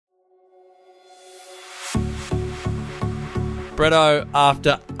Bretto,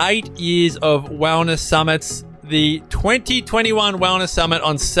 after 8 years of wellness summits, the 2021 Wellness Summit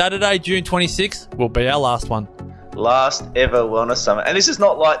on Saturday, June 26th will be our last one. Last ever Wellness Summit. And this is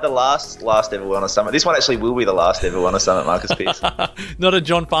not like the last ever Wellness Summit. This one actually will be the last ever Wellness Summit, Marcus Pearce. Not a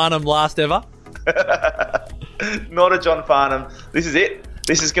John Farnham last ever? Not a John Farnham. This is it.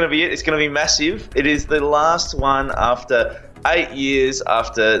 This is going to be it. It's going to be massive. It is the last one after 8 years,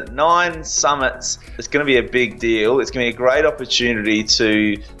 after 9 summits. It's going to be a big deal. It's going to be a great opportunity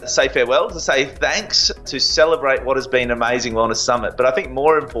to say farewell, to say thanks, to celebrate what has been an amazing Wellness Summit. But I think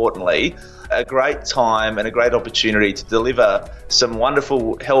more importantly, a great time and a great opportunity to deliver some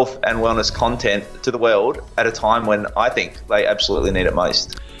wonderful health and wellness content to the world at a time when I think they absolutely need it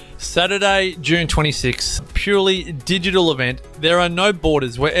most. Saturday, June 26th, purely digital event. There are no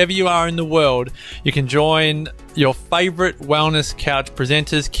borders. Wherever you are in the world, you can join your favourite Wellness Couch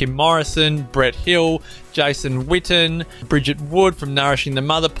presenters, Kim Morrison, Brett Hill, Jason Witten, Bridget Wood from Nourishing the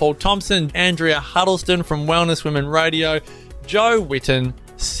Mother, Paul Thompson, Andrea Huddleston from Wellness Women Radio, Joe Witten,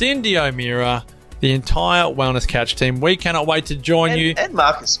 Cindy O'Meara, the entire Wellness Couch team. We cannot wait to join you. And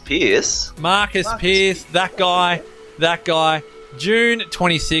Marcus Pearce. Marcus Pearce, that guy. June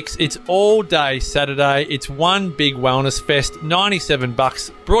 26th, it's all day Saturday. It's one big wellness fest,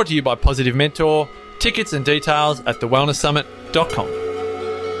 $97, brought to you by Positive Mentor. Tickets and details at thewellnesssummit.com.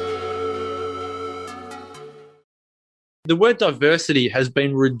 The word diversity has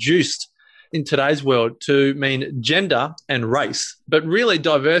been reduced in today's world to mean gender and race, but really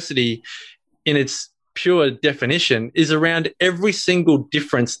diversity in its pure definition is around every single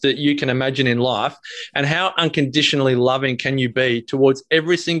difference that you can imagine in life, and how unconditionally loving can you be towards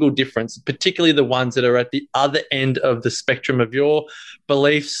every single difference, particularly the ones that are at the other end of the spectrum of your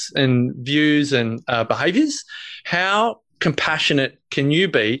beliefs and views and behaviors. How compassionate can you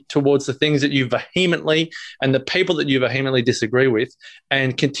be towards the things that you vehemently and the people that you vehemently disagree with,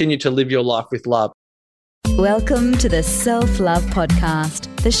 and continue to live your life with love? Welcome to the Self-Love Podcast,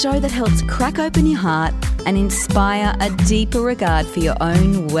 the show that helps crack open your heart and inspire a deeper regard for your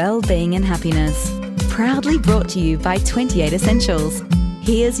own well-being and happiness. Proudly brought to you by 28 Essentials.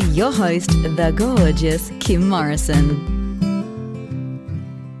 Here's your host, the gorgeous Kim Morrison.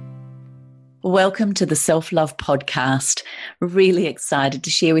 Welcome to the Self-Love Podcast. Really excited to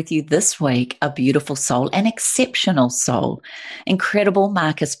share with you this week a beautiful soul, an exceptional soul. Incredible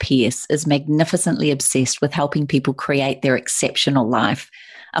Marcus Pearce is magnificently obsessed with helping people create their exceptional life.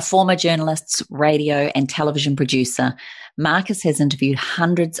 A former journalist, radio and television producer, Marcus has interviewed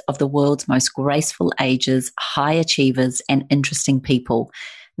hundreds of the world's most graceful ages, high achievers and interesting people.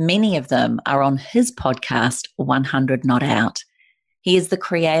 Many of them are on his podcast, 100 Not Out. He is the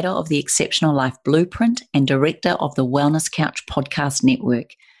creator of the Exceptional Life Blueprint and director of the Wellness Couch Podcast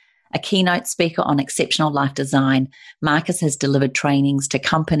Network. A keynote speaker on exceptional life design, Marcus has delivered trainings to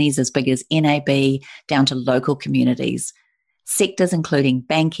companies as big as NAB down to local communities. Sectors including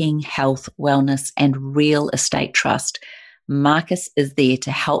banking, health, wellness, and real estate trust. Marcus is there to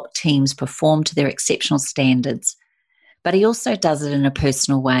help teams perform to their exceptional standards. But he also does it in a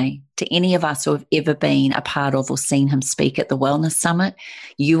personal way. To any of us who have ever been a part of or seen him speak at the Wellness Summit,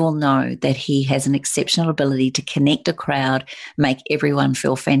 you will know that he has an exceptional ability to connect a crowd, make everyone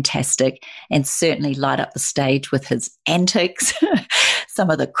feel fantastic, and certainly light up the stage with his antics, some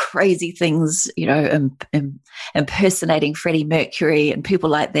of the crazy things, impersonating Freddie Mercury and people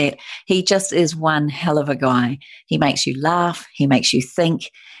like that. He just is one hell of a guy. He makes you laugh. He makes you think.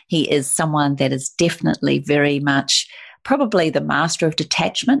 He is someone that is definitely very much probably the master of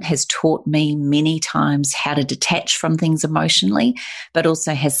detachment, has taught me many times how to detach from things emotionally, but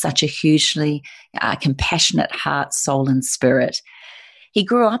also has such a hugely compassionate heart, soul, and spirit. He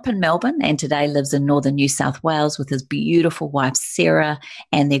grew up in Melbourne and today lives in northern New South Wales with his beautiful wife, Sarah,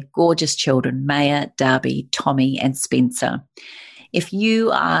 and their gorgeous children, Maya, Darby, Tommy, and Spencer. If you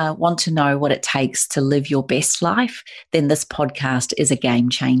want to know what it takes to live your best life, then this podcast is a game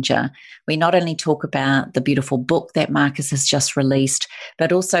changer. We not only talk about the beautiful book that Marcus has just released,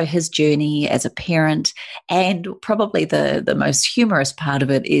 but also his journey as a parent. And probably the most humorous part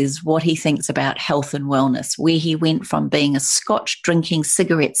of it is what he thinks about health and wellness, where he went from being a scotch drinking,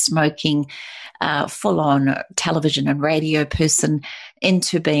 cigarette smoking, full-on television and radio person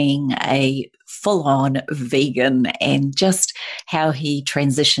into being a full-on vegan, and just how he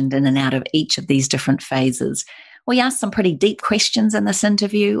transitioned in and out of each of these different phases. We asked some pretty deep questions in this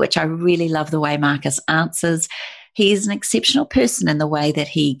interview, which I really love the way Marcus answers. He is an exceptional person in the way that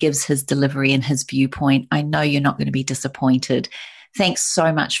he gives his delivery and his viewpoint. I know you're not going to be disappointed. Thanks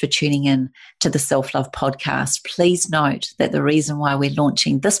so much for tuning in to the Self Love Podcast. Please note that the reason why we're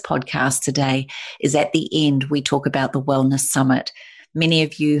launching this podcast today is at the end, we talk about the Wellness Summit. Many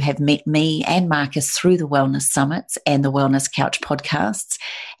of you have met me and Marcus through the Wellness Summits and the Wellness Couch podcasts.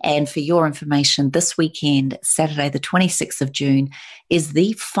 And for your information, this weekend, Saturday, the 26th of June, is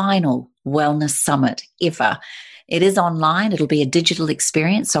the final Wellness Summit ever. It is online. It'll be a digital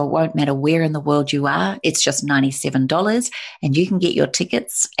experience, so it won't matter where in the world you are. It's just $97, and you can get your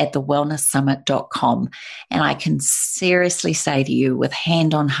tickets at thewellnesssummit.com. And I can seriously say to you, with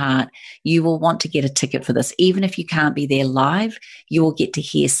hand on heart, you will want to get a ticket for this. Even if you can't be there live, you will get to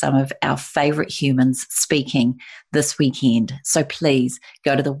hear some of our favorite humans speaking this weekend. So please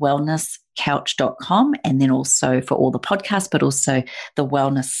go to thewellnesscouch.com, and then also for all the podcasts, but also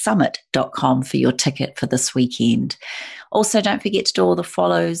thewellnesssummit.com for your ticket for this weekend. Also, don't forget to do all the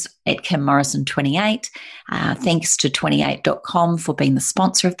follows at Kim Morrison 28. Thanks to 28.com for being the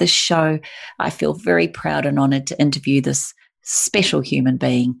sponsor of this show. I feel very proud and honored to interview this special human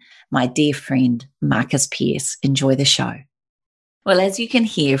being, my dear friend, Marcus Pearce. Enjoy the show. Well, as you can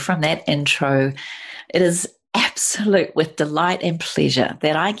hear from that intro, it is absolute with delight and pleasure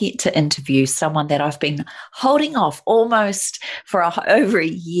that I get to interview someone that I've been holding off almost for over a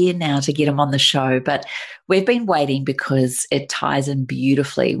year now to get him on the show. But we've been waiting because it ties in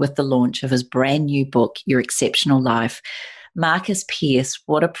beautifully with the launch of his brand new book, Your Exceptional Life. Marcus Pearce,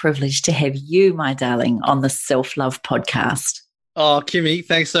 what a privilege to have you, my darling, on the Self Love Podcast. Oh, Kimmy,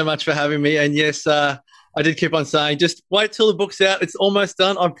 thanks so much for having me. And yes, I did keep on saying, just wait till the book's out. It's almost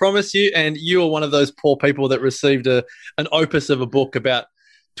done, I promise you. And you are one of those poor people that received an opus of a book about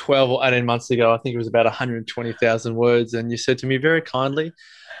 12 or 18 months ago. I think it was about 120,000 words. And you said to me very kindly,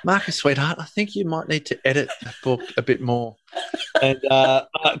 Marcus, sweetheart, I think you might need to edit that book a bit more. And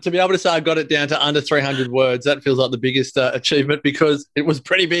to be able to say I got it down to under 300 words, that feels like the biggest achievement because it was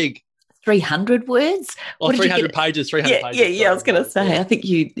pretty big. 300 words? Or 300 pages, 300 pages. Yeah, I was going to say, I think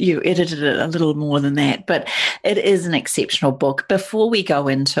you edited it a little more than that, but it is an exceptional book. Before we go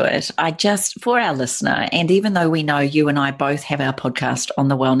into it, for our listener, and even though we know you and I both have our podcast on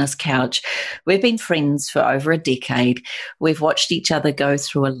the Wellness Couch, we've been friends for over a decade. We've watched each other go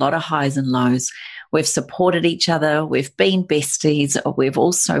through a lot of highs and lows. We've supported each other. We've been besties. We've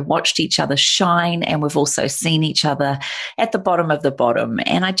also watched each other shine, and we've also seen each other at the bottom of the bottom.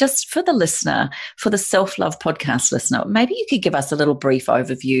 And for the listener, for the Self Love Podcast listener, maybe you could give us a little brief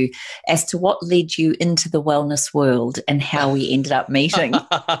overview as to what led you into the wellness world and how we ended up meeting.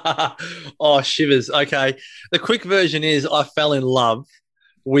 Oh, shivers. Okay. The quick version is I fell in love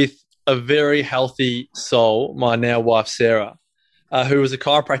with a very healthy soul, my now wife, Sarah, who was a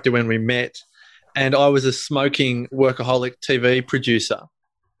chiropractor when we met. And I was a smoking workaholic TV producer.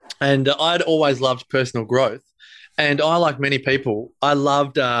 And I'd always loved personal growth. And I, like many people, I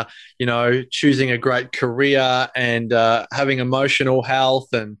loved, choosing a great career and having emotional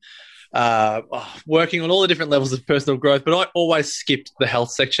health and working on all the different levels of personal growth. But I always skipped the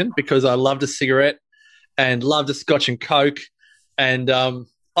health section because I loved a cigarette and loved a Scotch and Coke. And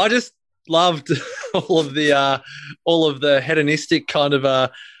I just loved all of the hedonistic kind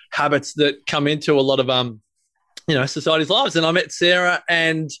of habits that come into a lot of society's lives. And I met Sarah,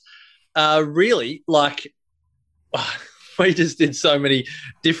 and really, we just did so many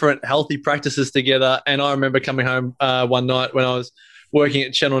different healthy practices together. And I remember coming home one night when I was working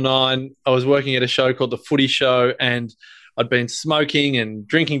at Channel 9. I was working at a show called The Footy Show, and I'd been smoking and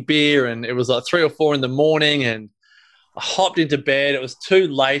drinking beer, and it was like 3 or 4 in the morning, and I hopped into bed. It was too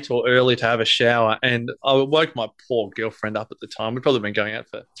late or early to have a shower, and I woke my poor girlfriend up at the time. We'd probably been going out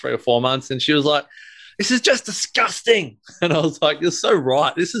for 3 or 4 months, and she was like, "This is just disgusting." And I was like, "You're so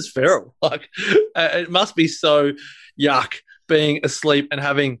right. This is feral. It must be so yuck being asleep and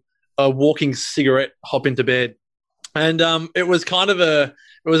having a walking cigarette hop into bed." And it was kind of a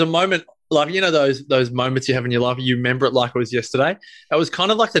moment, those moments you have in your life, you remember it like it was yesterday. It was kind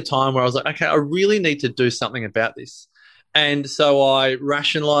of like the time where I was like, okay, I really need to do something about this. And so I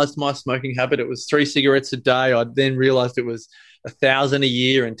rationalized my smoking habit. It was 3 cigarettes a day. I then realized it was 1,000 a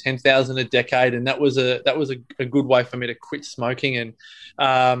year and 10,000 a decade. And that was a good way for me to quit smoking.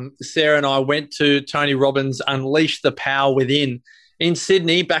 And Sarah and I went to Tony Robbins' Unleash the Power Within in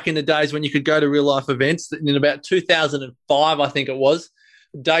Sydney back in the days when you could go to real life events. In about 2005, I think it was.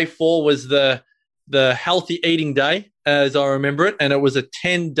 Day 4 was the healthy eating day, as I remember it. And it was a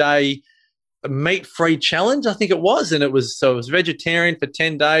 10-day meat-free challenge, I think it was. And it was vegetarian for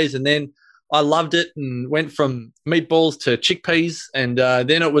 10 days. And then I loved it and went from meatballs to chickpeas. And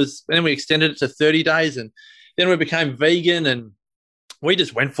then we extended it to 30 days. And then we became vegan, and we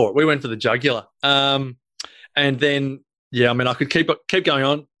just went for it. We went for the jugular. And then Yeah, I mean, I could keep going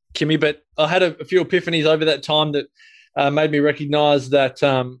on, Kimmy, but I had a few epiphanies over that time that made me recognise that,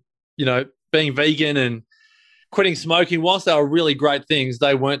 being vegan and quitting smoking, whilst they were really great things,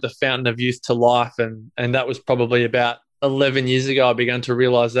 they weren't the fountain of youth to life. And that was probably about 11 years ago I began to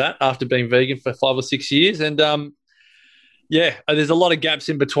realise that after being vegan for 5 or 6 years. And, there's a lot of gaps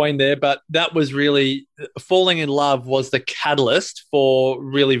in between there, but that was really – falling in love was the catalyst for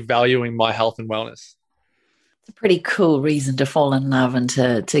really valuing my health and wellness. It's a pretty cool reason to fall in love and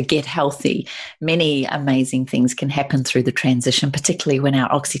to get healthy. Many amazing things can happen through the transition, particularly when our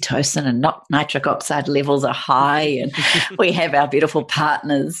oxytocin and nitric oxide levels are high and we have our beautiful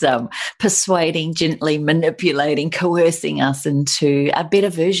partners persuading, gently manipulating, coercing us into a better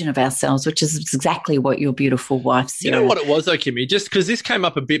version of ourselves, which is exactly what your beautiful wife, Sarah. You know what it was though, Kimmy? Just because this came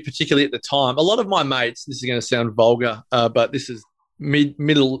up a bit, particularly at the time, a lot of my mates, this is going to sound vulgar, but this is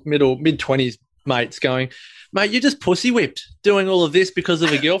mid-20s mates going, mate, you're just pussy whipped doing all of this because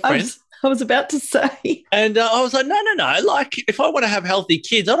of a girlfriend. I was about to say. And I was like, no. Like, if I want to have healthy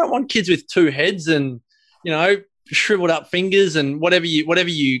kids, I don't want kids with two heads and, shriveled up fingers and whatever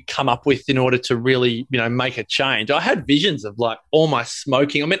you come up with in order to really, make a change. I had visions of like all my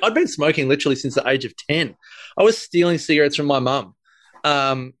smoking. I mean, I'd been smoking literally since the age of 10. I was stealing cigarettes from my mum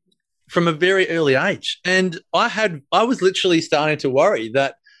from a very early age. And I was literally starting to worry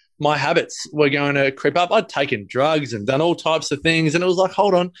that my habits were going to creep up. I'd taken drugs and done all types of things. And it was like,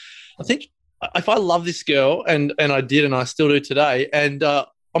 hold on, I think if I love this girl, and I did and I still do today, and I'm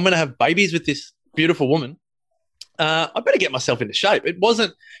going to have babies with this beautiful woman, I better get myself into shape. It was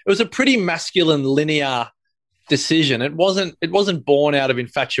a pretty masculine, linear decision. It wasn't born out of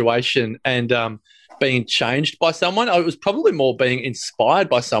infatuation and being changed by someone. It was probably more being inspired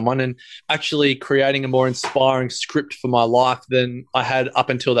by someone and actually creating a more inspiring script for my life than I had up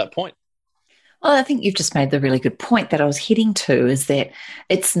until that point. Well, I think you've just made the really good point that I was heading to, is that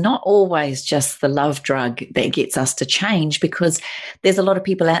it's not always just the love drug that gets us to change, because there's a lot of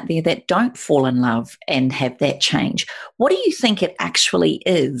people out there that don't fall in love and have that change. What do you think it actually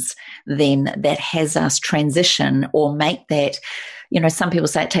is then that has us transition or make that? Some people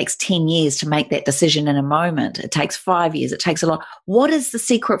say it takes 10 years to make that decision in a moment. It takes 5 years. It takes a lot. What is the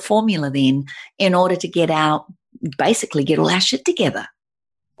secret formula then in order to basically get all our shit together?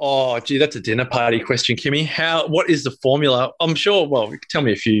 Oh, gee, that's a dinner party question, Kimmy. What is the formula? I'm sure, well, tell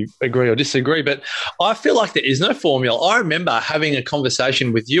me if you agree or disagree, but I feel like there is no formula. I remember having a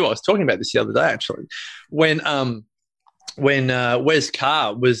conversation with you. I was talking about this the other day, actually, when Wes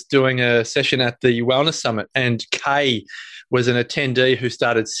Carr was doing a session at the Wellness Summit, and Kay was an attendee who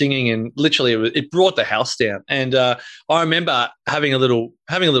started singing, and literally it brought the house down. And I remember having a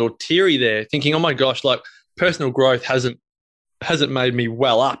little teary there, thinking, oh my gosh, like personal growth hasn't made me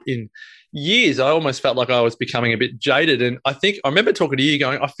well up in years. I almost felt like I was becoming a bit jaded. And I remember talking to you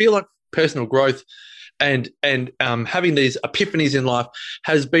going, I feel like personal growth and having these epiphanies in life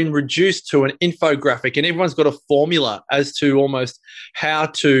has been reduced to an infographic, and everyone's got a formula as to almost how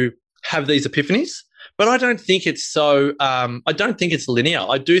to have these epiphanies. But I don't think it's so. I don't think it's linear.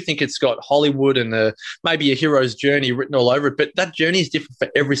 I do think it's got Hollywood and maybe a hero's journey written all over it. But that journey is different for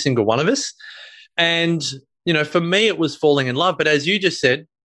every single one of us. And for me, it was falling in love. But as you just said,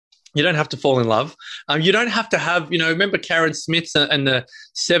 you don't have to fall in love. You don't have to have. Remember Karen Smith's and the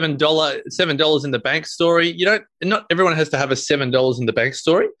 $7 in the bank story. Not everyone has to have a $7 in the bank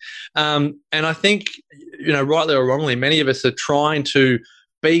story. And I think rightly or wrongly, many of us are trying to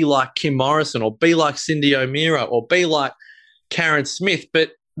be like Kim Morrison or be like Cindy O'Meara or be like Karen Smith,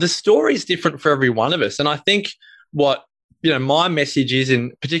 but the story is different for every one of us. And I think what my message is,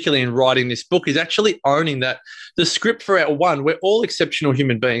 particularly in writing this book, is actually owning that the script for we're all exceptional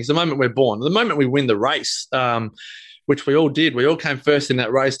human beings. The moment we're born, the moment we win the race, which we all did, we all came first in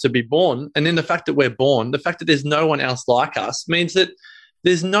that race to be born. And then the fact that we're born, the fact that there's no one else like us, means that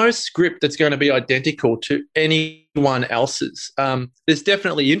there's no script that's going to be identical to anyone else's. There's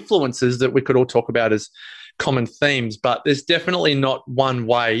definitely influences that we could all talk about as common themes, but there's definitely not one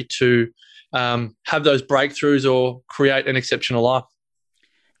way to have those breakthroughs or create an exceptional life.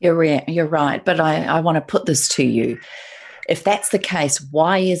 You're right. But I want to put this to you. If that's the case,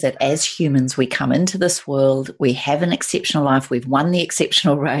 why is it as humans we come into this world, we have an exceptional life, we've won the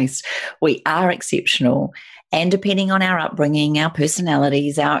exceptional race, we are exceptional, and depending on our upbringing, our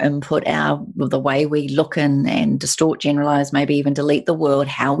personalities, our input, the way we look and distort, generalize, maybe even delete the world,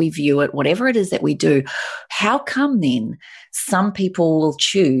 how we view it, whatever it is that we do, how come then some people will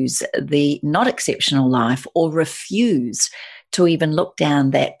choose the not exceptional life or refuse to even look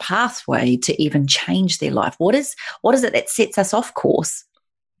down that pathway to even change their life? What is it that sets us off course?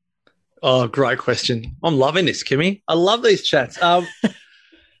 Oh, great question. I'm loving this, Kimmy. I love these chats.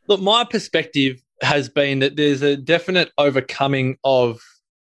 Look, my perspective has been that there's a definite overcoming of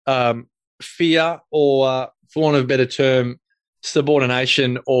fear or, for want of a better term,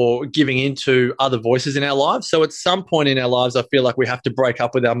 subordination or giving into other voices in our lives. So at some point in our lives, I feel like we have to break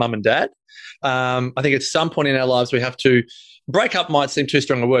up with our mum and dad. I think at some point in our lives, we have to break up, might seem too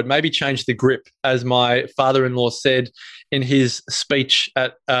strong a word, maybe change the grip, as my father-in-law said in his speech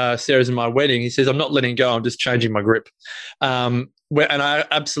at Sarah's and my wedding. He says, I'm not letting go, I'm just changing my grip. And I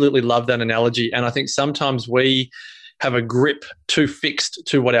absolutely love that analogy. And I think sometimes we have a grip too fixed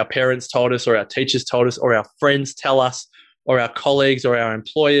to what our parents told us or our teachers told us or our friends tell us or our colleagues or our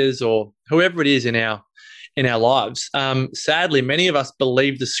employers or whoever it is in our lives. Sadly, many of us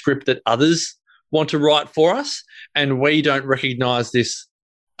believe the script that others want to write for us, and we don't recognize this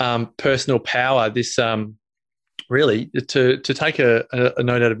personal power, this really, to take a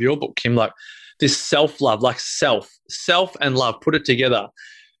note out of your book, Kim, like this self-love, like self and love, put it together.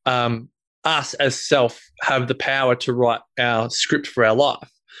 Us as self have the power to write our script for our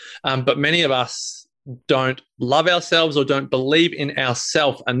life. But many of us don't love ourselves or don't believe in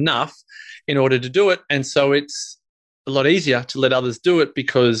ourselves enough in order to do it. And so it's a lot easier to let others do it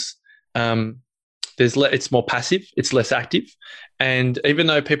because it's more passive, it's less active. And even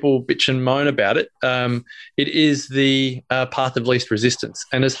though people bitch and moan about it, it is the path of least resistance.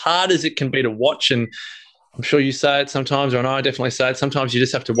 And as hard as it can be to watch, and I'm sure you say it sometimes, or I definitely say it, sometimes you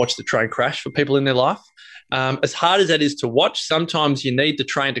just have to watch the train crash for people in their life. As hard as that is to watch, sometimes you need the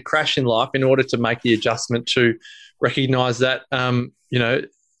train to crash in life in order to make the adjustment to recognise that,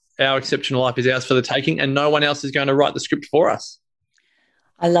 our exceptional life is ours for the taking and no one else is going to write the script for us.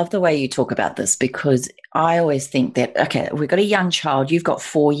 I love the way you talk about this because I always think that, okay, we've got a young child, you've got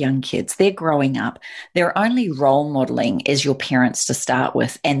 4 young kids, they're growing up, their only role modelling is your parents to start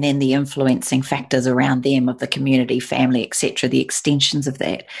with, and then the influencing factors around them of the community, family, etc., the extensions of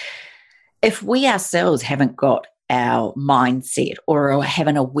that. If we ourselves haven't got our mindset or have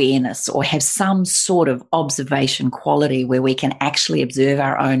an awareness or have some sort of observation quality where we can actually observe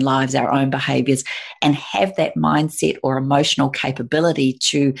our own lives, our own behaviors, and have that mindset or emotional capability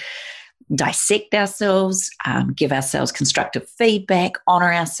to dissect ourselves, give ourselves constructive feedback,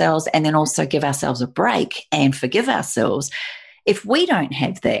 honor ourselves, and then also give ourselves a break and forgive ourselves. If we don't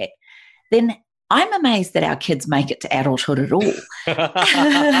have that, then I'm amazed that our kids make it to adulthood at all.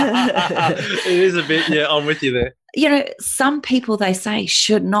 It is a bit, yeah, I'm with you there. Some people, they say,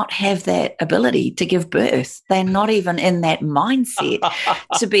 should not have that ability to give birth. They're not even in that mindset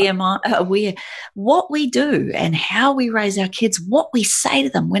to be aware what we do and how we raise our kids, what we say to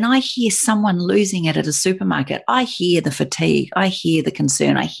them. When I hear someone losing it at a supermarket, I hear the fatigue, I hear the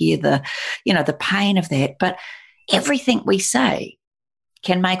concern, I hear the pain of that. But everything we say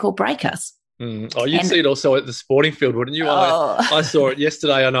can make or break us. Oh, you'd see it also at the sporting field, wouldn't you? I saw it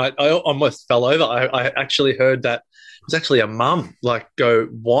yesterday and I almost fell over. I actually heard that it was actually a mum go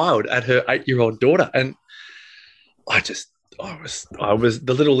wild at her 8-year-old daughter. And I was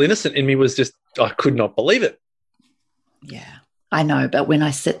the little innocent in me was just, I could not believe it. Yeah, I know. But when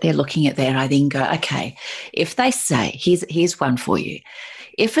I sit there looking at that, I then go, okay, if they say, here's one for you.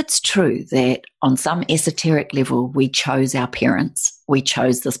 If it's true that on some esoteric level we chose our parents, we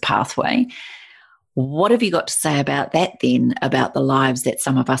chose this pathway, what have you got to say about that then, about the lives that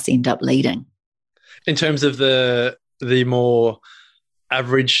some of us end up leading? In terms of the more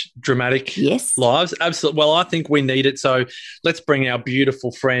average dramatic lives? Absolutely. Well, I think we need it. So let's bring our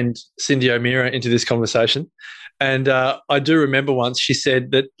beautiful friend Cindy O'Meara into this conversation. And I do remember once she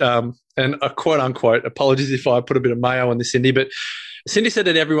said that, and a quote unquote, apologies if I put a bit of mayo on this, Cindy, but Cindy said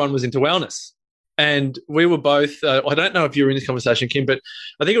that everyone was into wellness. And we were both, I don't know if you were in this conversation, Kim, but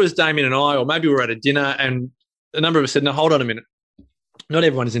I think it was Damien and I, or maybe we were at a dinner and a number of us said, no, hold on a minute. Not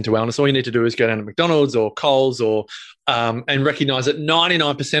everyone is into wellness. All you need to do is go down to McDonald's or Coles or and recognise that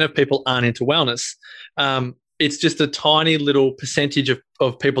 99% of people aren't into wellness. It's just a tiny little percentage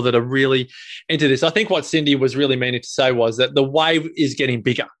of people that are really into this. I think what Cindy was really meaning to say was that the wave is getting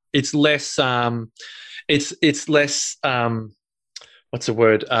bigger. It's less, it's less, what's the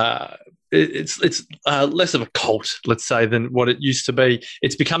word? It's less of a cult, let's say, than what it used to be.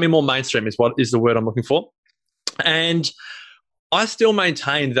 It's becoming more mainstream is what is the word I'm looking for. And I still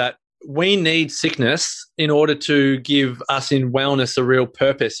maintain that we need sickness in order to give us in wellness a real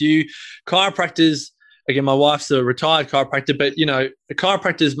purpose. Chiropractors, again, my wife's a retired chiropractor, but,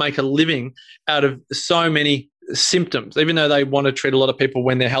 chiropractors make a living out of so many symptoms, even though they want to treat a lot of people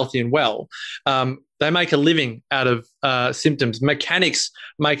when they're healthy and well. They make a living out of symptoms. Mechanics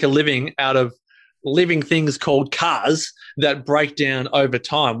make a living out of living things called cars that break down over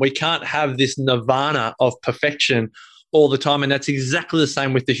time. We can't have this nirvana of perfection all the time. And that's exactly the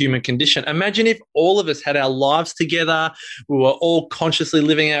same with the human condition. Imagine if all of us had our lives together. We were all consciously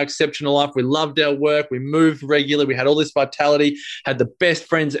living our exceptional life. We loved our work. We moved regularly. We had all this vitality, had the best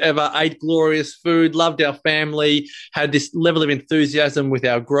friends ever, ate glorious food, loved our family, had this level of enthusiasm with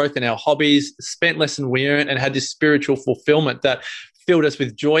our growth and our hobbies, spent less than we earned, and had this spiritual fulfillment that filled us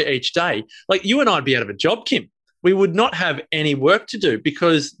with joy each day. Like, you and I'd be out of a job, Kim. We would not have any work to do,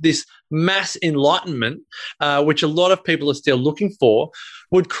 because this mass enlightenment, which a lot of people are still looking for,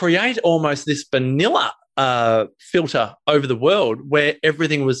 would create almost this vanilla filter over the world where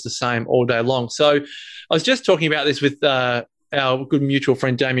everything was the same all day long. So I was just talking about this with our good mutual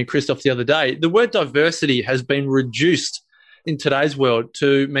friend Damien Christoph the other day. The word diversity has been reduced in today's world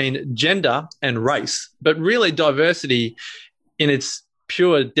to mean gender and race, but really diversity in its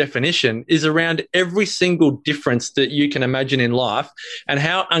pure definition is around every single difference that you can imagine in life, and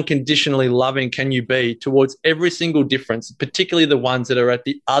how unconditionally loving can you be towards every single difference, particularly the ones that are at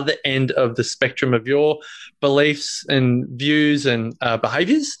the other end of the spectrum of your beliefs and views and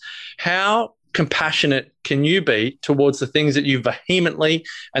behaviors. How compassionate can you be towards the things that you vehemently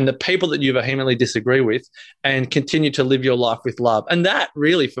and the people that you vehemently disagree with, and continue to live your life with love? And that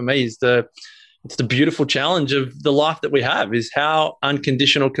really, for me, is it's the beautiful challenge of the life that we have, is how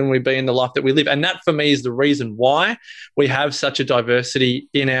unconditional can we be in the life that we live? And that, for me, is the reason why we have such a diversity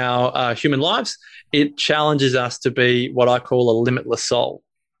in our human lives. It challenges us to be what I call a limitless soul.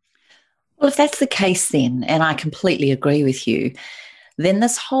 Well, if that's the case then, and I completely agree with you, then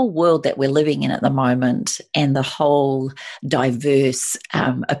this whole world that we're living in at the moment, and the whole diverse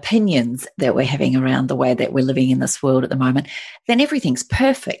opinions that we're having around the way that we're living in this world at the moment, then everything's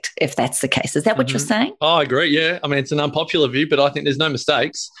perfect, if that's the case. Is that what you're saying? Oh, I agree, yeah. I mean, it's an unpopular view, but I think there's no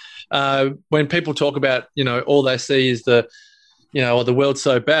mistakes. When people talk about, all they see is the world's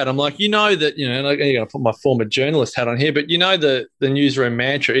so bad. I'm like, that, and I'm going to put my former journalist hat on here, but the newsroom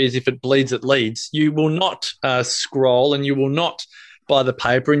mantra is, if it bleeds, it leads. You will not scroll, and you will not buy the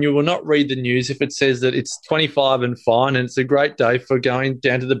paper, and you will not read the news if it says that it's 25 and fine and it's a great day for going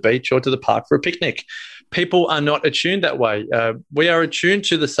down to the beach or to the park for a picnic. People are not attuned that way. We are attuned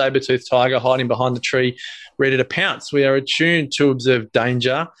to the saber-toothed tiger hiding behind the tree, ready to pounce. We are attuned to observe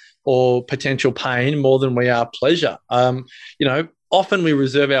danger or potential pain more than we are pleasure. Often we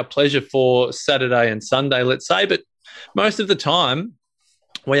reserve our pleasure for Saturday and Sunday, let's say, but most of the time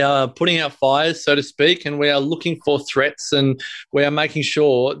we are putting out fires, so to speak, and we are looking for threats, and we are making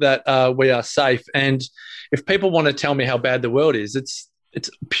sure that we are safe. And if people want to tell me how bad the world is, it's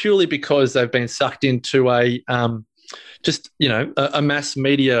purely because they've been sucked into a mass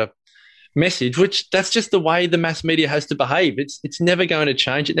media message, which that's just the way the mass media has to behave. It's never going to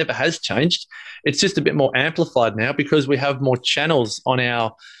change. It never has changed. It's just a bit more amplified now because we have more channels on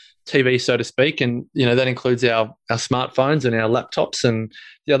our TV, so to speak, and that includes our smartphones and our laptops and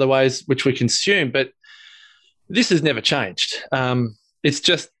the other ways which we consume. But this has never changed. It's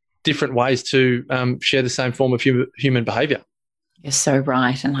just different ways to share the same form of human behaviour. You're so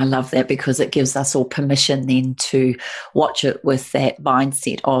right. And I love that, because it gives us all permission then to watch it with that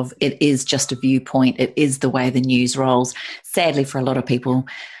mindset of, it is just a viewpoint. It is the way the news rolls. Sadly, for a lot of people,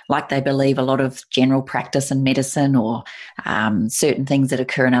 like they believe a lot of general practice in medicine or certain things that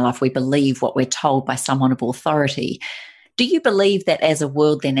occur in our life, we believe what we're told by someone of authority. Do you believe that as a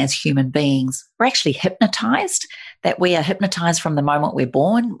world, then, as human beings, we're actually hypnotized? That we are hypnotized from the moment we're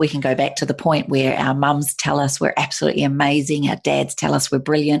born? We can go back to the point where our mums tell us we're absolutely amazing, our dads tell us we're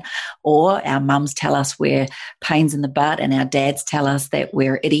brilliant, or our mums tell us we're pains in the butt and our dads tell us that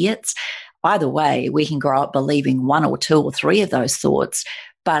we're idiots. Either way, we can grow up believing one or two or three of those thoughts.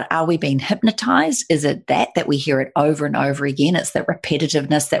 But are we being hypnotized? Is it that we hear it over and over again? It's that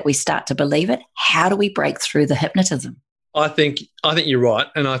repetitiveness that we start to believe it. How do we break through the hypnotism? I think you're right,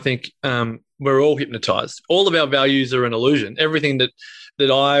 and I think we're all hypnotized. All of our values are an illusion. Everything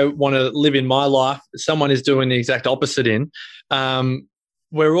that I want to live in my life, someone is doing the exact opposite in.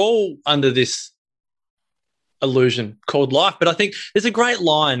 We're all under this illusion called life. But I think there's a great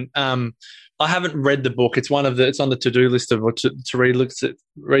line. I haven't read the book. It's on the to-do list of to read list.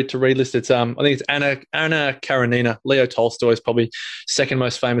 It's I think it's Anna Karenina. Leo Tolstoy's probably second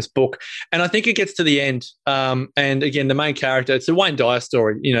most famous book. And I think it gets to the end. And again, the main character, it's a Wayne Dyer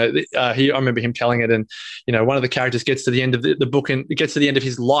story. I remember him telling it, and one of the characters gets to the end of the book, and it gets to the end of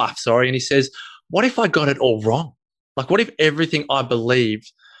his life. And he says, "What if I got it all wrong? Like, what if everything I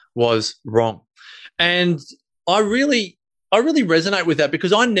believed was wrong?" And I really resonate with that,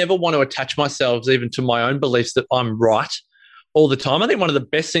 because I never want to attach myself even to my own beliefs that I'm right all the time. I think one of the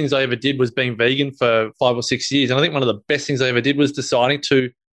best things I ever did was being vegan for 5 or 6 years. And I think one of the best things I ever did was deciding to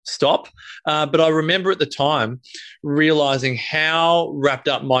stop. But I remember at the time realizing how wrapped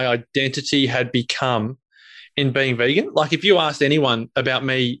up my identity had become in being vegan. Like if you asked anyone about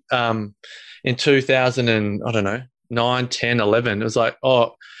me in 2000 and I don't know, 9, 10, 11, it was like,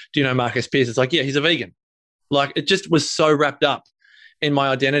 oh, do you know Marcus Pearce? It's like, yeah, he's a vegan. Like it just was so wrapped up in my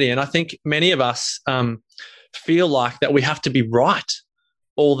identity. And I think many of us feel like that we have to be right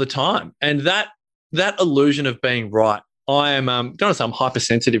all the time. And that illusion of being right, I am, don't want to say I'm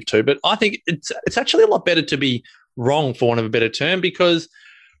hypersensitive to, but I think it's actually a lot better to be wrong, for want of a better term, because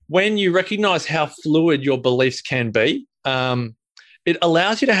when you recognize how fluid your beliefs can be, it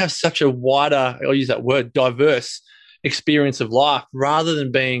allows you to have such a wider, I'll use that word, diverse experience of life rather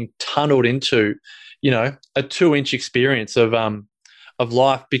than being tunneled into, a 2-inch experience of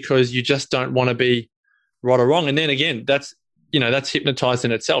life because you just don't want to be right or wrong. And then again, that's hypnotized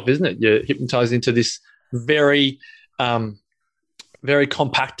in itself, isn't it? You're hypnotized into this very, very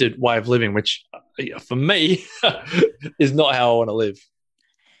compacted way of living, which for me is not how I want to live.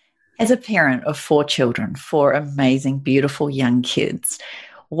 As a parent of 4 children, 4 amazing, beautiful young kids,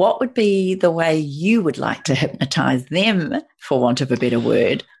 what would be the way you would like to hypnotize them, for want of a better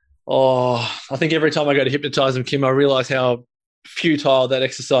word? Oh, I think every time I go to hypnotize them, Kim, I realize how futile that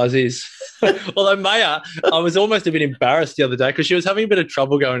exercise is. Although Maya, I was almost a bit embarrassed the other day because she was having a bit of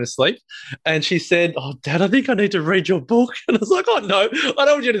trouble going to sleep, and she said, "Oh, Dad, I think I need to read your book." And I was like, "Oh no, I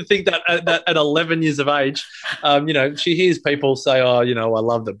don't want you to think that at 11 years of age." She hears people say, "Oh, I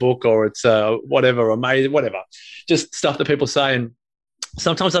love the book," or it's whatever, amazing, whatever, just stuff that people say. And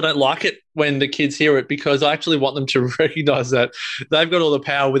sometimes I don't like it when the kids hear it because I actually want them to recognize that they've got all the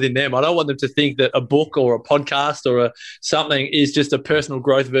power within them. I don't want them to think that a book or a podcast or something is just a personal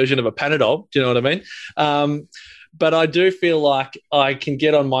growth version of a Panadol. Do you know what I mean? But I do feel like I can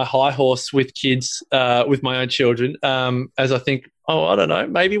get on my high horse with kids, with my own children, as I think, I don't know,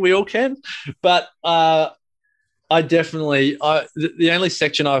 maybe we all can. But I definitely, the only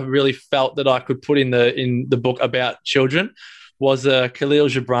section I really felt that I could put in the book about children was a Khalil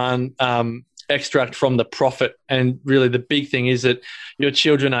Gibran extract from The Prophet. And really the big thing is that your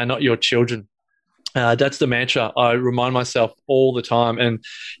children are not your children. That's the mantra I remind myself all the time. And,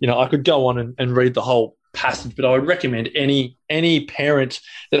 I could go on and read the whole passage, but I would recommend any parent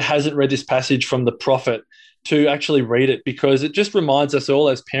that hasn't read this passage from The Prophet to actually read it, because it just reminds us all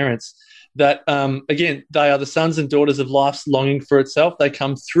as parents that, again, they are the sons and daughters of life's longing for itself. They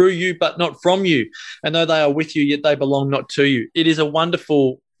come through you, but not from you. And though they are with you, yet they belong not to you. It is a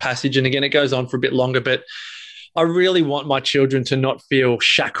wonderful passage. And again, it goes on for a bit longer, but I really want my children to not feel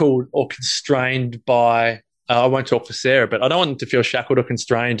shackled or constrained by, I won't talk for Sarah, but I don't want them to feel shackled or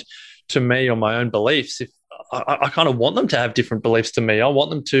constrained to me or my own beliefs. I kind of want them to have different beliefs to me. I want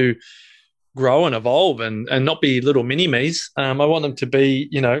them to grow and evolve and not be little mini-me's. I want them to be,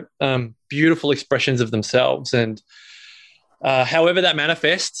 beautiful expressions of themselves. And however that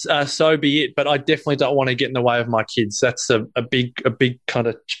manifests, so be it. But I definitely don't want to get in the way of my kids. That's a big kind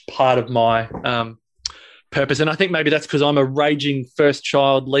of part of my purpose. And I think maybe that's because I'm a raging first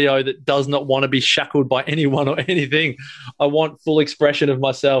child Leo that does not want to be shackled by anyone or anything. I want full expression of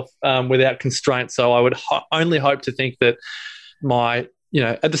myself without constraint. So I would only hope to think that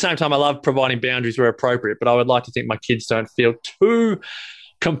at the same time, I love providing boundaries where appropriate, but I would like to think my kids don't feel too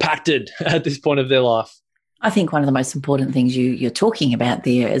compacted at this point of their life. I think one of the most important things you're talking about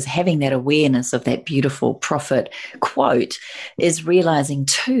there is having that awareness of that beautiful prophet quote, is realizing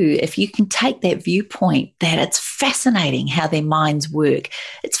too, if you can take that viewpoint, that it's fascinating how their minds work.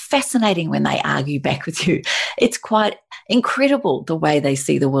 It's fascinating when they argue back with you. It's quite incredible the way they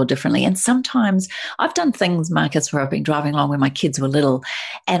see the world differently. And sometimes I've done things, Marcus, where I've been driving along when my kids were little,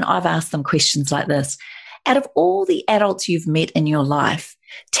 and I've asked them questions like this. Out of all the adults you've met in your life,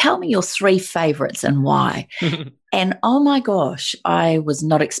 tell me your 3 favorites and why. And oh my gosh, I was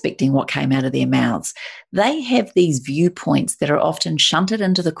not expecting what came out of their mouths. They have these viewpoints that are often shunted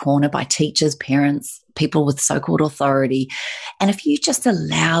into the corner by teachers, parents, people with so-called authority. And if you just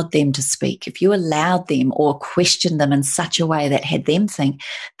allowed them to speak, if you allowed them or questioned them in such a way that had them think,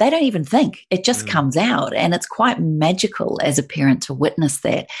 they don't even think. It just comes out. And it's quite magical as a parent to witness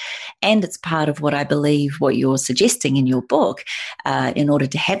that. And it's part of what I believe what you're suggesting in your book, in order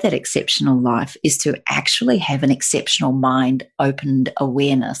to have that exceptional life, is to actually have an exceptional mind, opened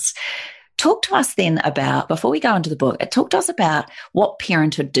awareness. Talk to us then about, before we go into the book, talk to us about what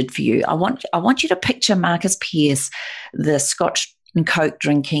parenthood did for you. I want you to picture Marcus Pearce, the Scotch and Coke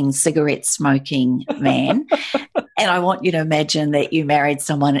drinking, cigarette smoking man. And I want you to imagine that you married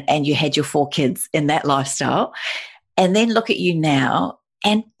someone and you had your 4 kids in that lifestyle. and then look at you now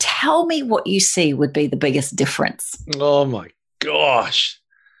and tell me what you see would be the biggest difference. Oh my gosh.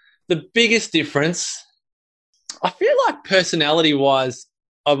 The biggest difference, I feel like personality-wise,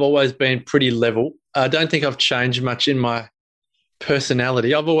 I've always been pretty level. I don't think I've changed much in my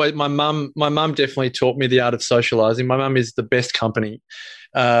personality. My mum definitely taught me the art of socializing. My mum is the best company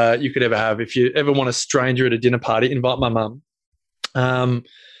you could ever have. If you ever want a stranger at a dinner party, invite my mum.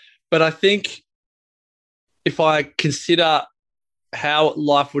 But I think if I consider how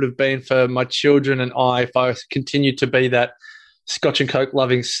life would have been for my children and I, if I continued to be that Scotch and Coke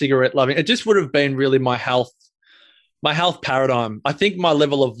loving, cigarette loving, it just would have been really my health paradigm. I think my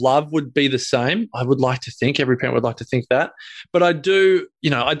level of love would be the same. I would like to think, every parent would like to think that. But I do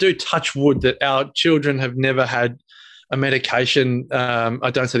touch wood that our children have never had a medication.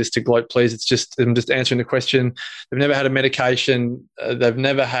 I don't say this to gloat, please. I'm just answering the question. They've never had a medication. They've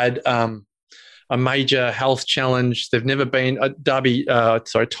never had a major health challenge. They've never been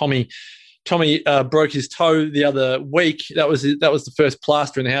Tommy broke his toe the other week. That was the first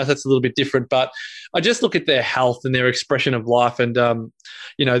plaster in the house. That's a little bit different, but I just look at their health and their expression of life. And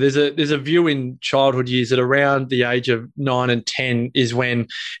there's a view in childhood years that around the age of 9 and 10 is when,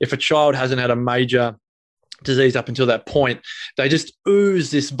 if a child hasn't had a major disease up until that point, they just ooze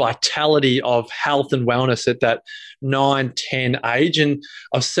this vitality of health and wellness at that 9, 10 age. And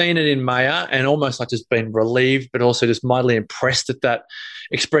I've seen it in Maya and almost like just been relieved, but also just mightily impressed at that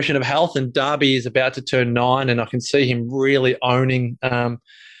expression of health. And Darby is about to turn 9 and I can see him really owning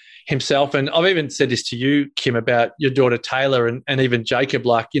himself. And I've even said this to you, Kim, about your daughter Taylor and even Jacob,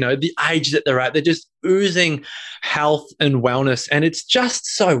 the age that they're at, they're just oozing health and wellness. And it's just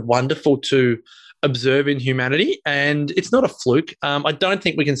so wonderful to observe in humanity, and it's not a fluke. I don't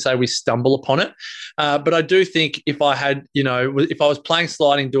think we can say we stumble upon it, but I do think if I was playing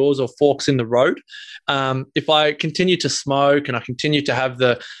sliding doors or forks in the road, if I continue to smoke and I continue to have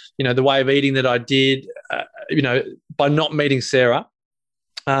the way of eating that I did, by not meeting Sarah,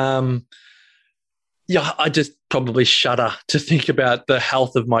 I just probably shudder to think about the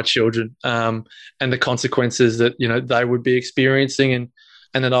health of my children and the consequences that they would be experiencing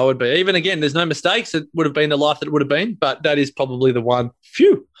and that I would be. Even again, there's no mistakes. It would have been the life that it would have been, but that is probably the one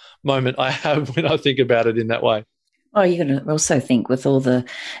moment I have when I think about it in that way. Oh, you're going to also think with all the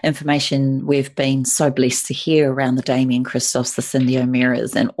information we've been so blessed to hear around the Damien Christophs, the Cindy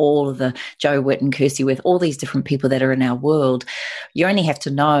O'Mearas, and all of the Joe Witt and Kirsty with all these different people that are in our world, you only have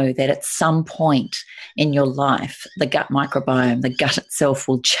to know that at some point in your life, the gut microbiome, the gut itself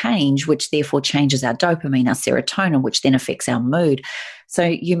will change, which therefore changes our dopamine, our serotonin, which then affects our mood. So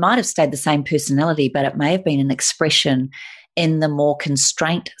you might have stayed the same personality, but it may have been an expression in the more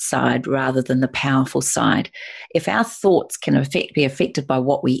constraint side rather than the powerful side. If our thoughts can be affected by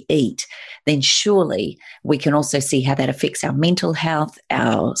what we eat, then surely we can also see how that affects our mental health,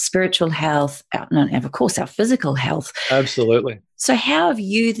 our spiritual health, and of course our physical health. Absolutely. So how have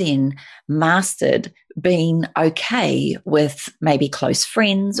you then mastered being okay with maybe close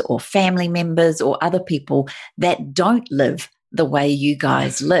friends or family members or other people that don't live the way you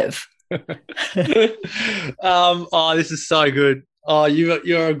guys live? This is so good.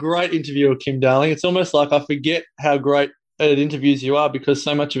 You're a great interviewer, Kim Darling. It's almost like I forget how great at interviews you are because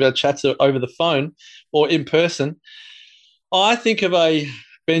so much of our chats are over the phone or in person. I think of a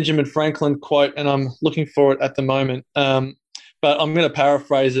Benjamin Franklin quote, and I'm looking for it at the moment, but I'm going to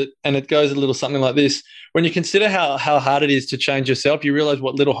paraphrase it, and it goes a little something like this. When you consider how hard it is to change yourself, you realize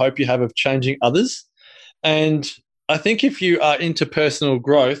what little hope you have of changing others. And I think if you are into personal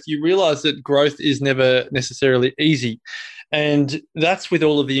growth, you realize that growth is never necessarily easy. And that's with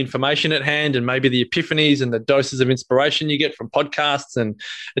all of the information at hand and maybe the epiphanies and the doses of inspiration you get from podcasts and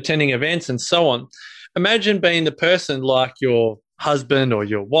attending events and so on. Imagine being the person like your husband or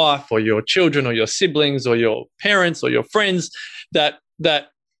your wife or your children or your siblings or your parents or your friends that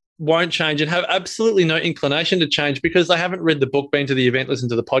won't change and have absolutely no inclination to change because they haven't read the book, been to the event, listened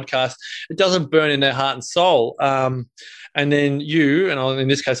to the podcast. It doesn't burn in their heart and soul. And then you, and in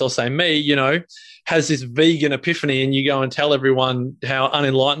this case I'll say me, has this vegan epiphany and you go and tell everyone how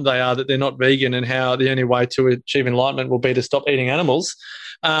unenlightened they are, that they're not vegan and how the only way to achieve enlightenment will be to stop eating animals.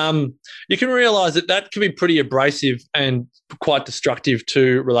 You can realize that can be pretty abrasive and quite destructive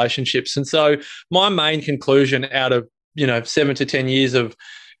to relationships. And so my main conclusion out of 7 to 10 years of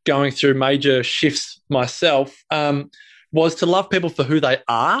going through major shifts myself was to love people for who they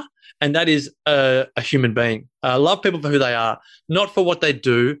are, and that is a human being. Love people for who they are, not for what they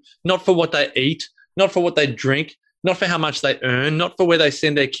do, not for what they eat, not for what they drink, not for how much they earn, not for where they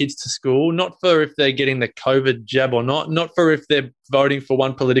send their kids to school, not for if they're getting the COVID jab or not for if they're voting for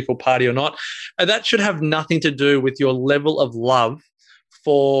one political party or not. And that should have nothing to do with your level of love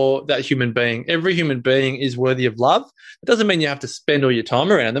for that human being. Every human being is worthy of love. It doesn't mean you have to spend all your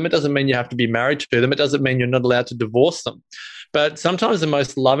time around them. It doesn't mean you have to be married to them. It doesn't mean you're not allowed to divorce them. But sometimes the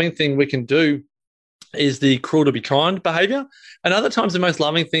most loving thing we can do is the cruel to be kind behavior. And other times the most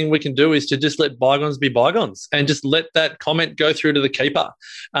loving thing we can do is to just let bygones be bygones and just let that comment go through to the keeper,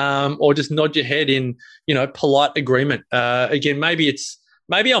 or just nod your head in, polite agreement. Again,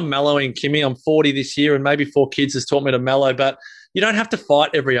 maybe I'm mellowing, Kimmy. I'm 40 this year, and maybe 4 kids has taught me to mellow, but you don't have to fight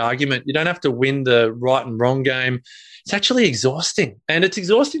every argument. You don't have to win the right and wrong game. It's actually exhausting. And it's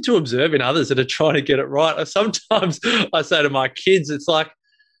exhausting to observe in others that are trying to get it right. Sometimes I say to my kids, it's like,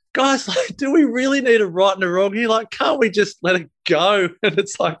 guys, do we really need a right and a wrong here? Can't we just let it go? And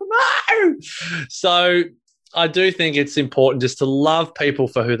it's like, no. So I do think it's important just to love people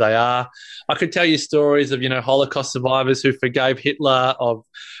for who they are. I could tell you stories of, Holocaust survivors who forgave Hitler, of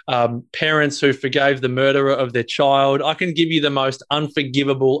parents who forgave the murderer of their child. I can give you the most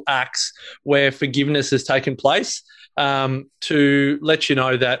unforgivable acts where forgiveness has taken place, to let you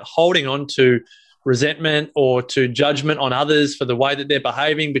know that holding on to resentment or to judgment on others for the way that they're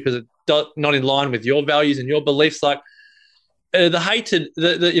behaving because it's not in line with your values and your beliefs, hatred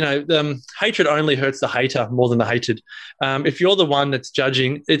only hurts the hater more than the hated. If you're the one that's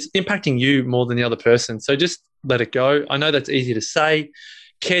judging, it's impacting you more than the other person. So just let it go. I know that's easy to say.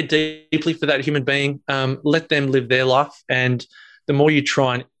 Care deeply for that human being. Let them live their life. And the more you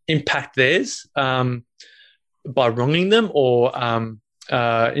try and impact theirs by wronging them or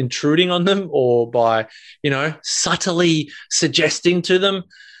intruding on them or by, subtly suggesting to them,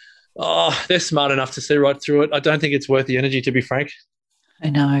 they're smart enough to see right through it. I don't think it's worth the energy, to be frank. I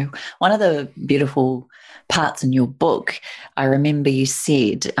know. One of the beautiful parts in your book, I remember you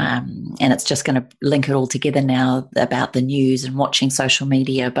said, and it's just going to link it all together now about the news and watching social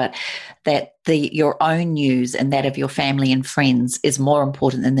media, but that your own news and that of your family and friends is more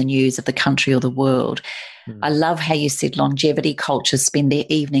important than the news of the country or the world. I love how you said longevity cultures spend their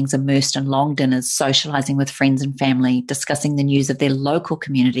evenings immersed in long dinners, socializing with friends and family, discussing the news of their local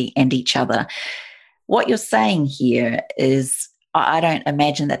community and each other. What you're saying here is, I don't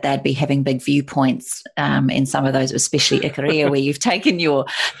imagine that they'd be having big viewpoints in some of those, especially Ikaria, where you've taken your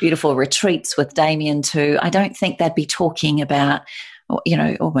beautiful retreats with Damien to. I don't think they'd be talking about,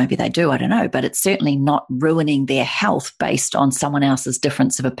 or maybe they do, I don't know, but it's certainly not ruining their health based on someone else's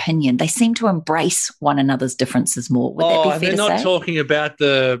difference of opinion. They seem to embrace one another's differences more. Would that be fair to say? They're not talking about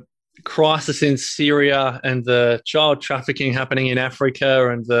the crisis in Syria and the child trafficking happening in Africa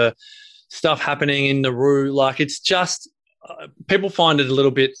and the stuff happening in Nauru. It's just, people find it a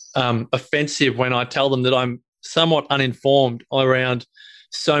little bit offensive when I tell them that I'm somewhat uninformed around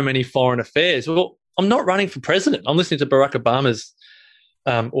so many foreign affairs. Well, I'm not running for president. I'm listening to Barack Obama's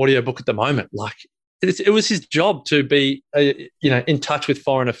audiobook at the moment. It was his job to be, in touch with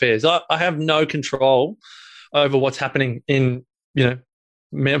foreign affairs. I have no control over what's happening in,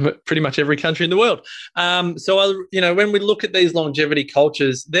 pretty much every country in the world. When we look at these longevity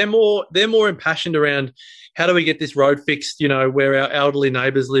cultures, they're more impassioned around how do we get this road fixed, where our elderly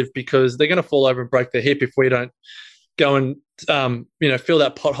neighbours live, because they're going to fall over and break their hip if we don't go and fill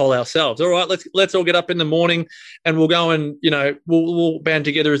that pothole ourselves. All right, let's all get up in the morning and we'll go and we'll band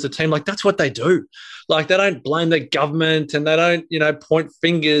together as a team. That's what they do. They don't blame the government and they don't point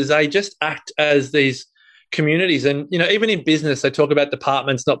fingers. They just act as these communities. And even in business, they talk about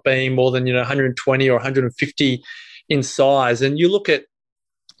departments not being more than 120 or 150 in size. And you look at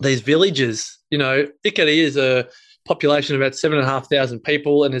these villages. Ikaria is a population of about 7,500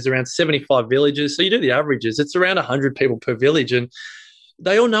 people and there's around 75 villages. So you do the averages, it's around 100 people per village and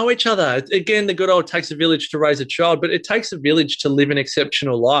they all know each other. Again, the good old takes a village to raise a child, but it takes a village to live an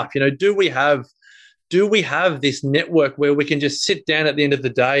exceptional life. Do we have this network where we can just sit down at the end of the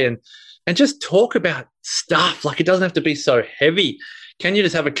day and just talk about stuff? It doesn't have to be so heavy. Can you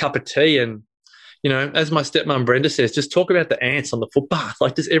just have a cup of tea and, as my stepmom Brenda says, just talk about the ants on the footpath?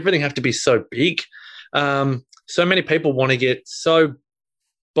 Does everything have to be so big? So many people want to get so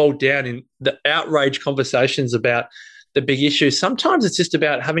bogged down in the outrage conversations about the big issues. Sometimes it's just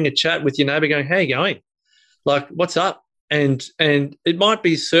about having a chat with your neighbour going, how are you going? What's up? And it might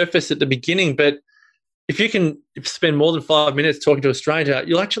be surface at the beginning, but if you can spend more than 5 minutes talking to a stranger,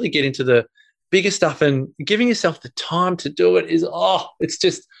 you'll actually get into the bigger stuff, and giving yourself the time to do it is, it's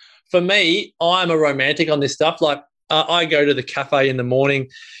just, for me, I'm a romantic on this stuff. I go to the cafe in the morning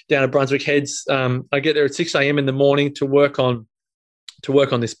down at Brunswick Heads. I get there at 6 a.m. in the morning to work on to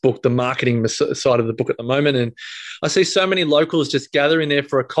work on this book, the marketing side of the book at the moment. And I see so many locals just gathering there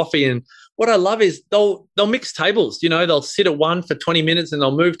for a coffee. And what I love is they'll mix tables. They'll sit at one for 20 minutes and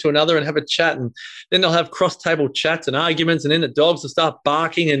they'll move to another and have a chat. And then they'll have cross-table chats and arguments. And then the dogs will start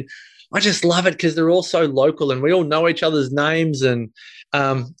barking. And I just love it because they're all so local and we all know each other's names. And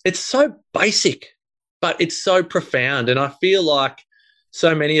it's so basic, but it's so profound. And I feel like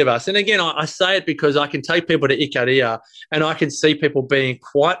so many of us, and again, I say it because I can take people to Ikaria and I can see people being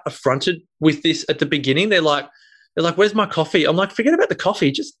quite affronted with this at the beginning. They're like, where's my coffee? I'm like, forget about the coffee.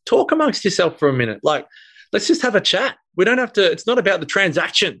 Just talk amongst yourself for a minute. Like, let's just have a chat. We don't have to, it's not about the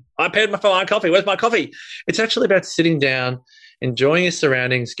transaction. I paid for my coffee. Where's my coffee? It's actually about sitting down, enjoying your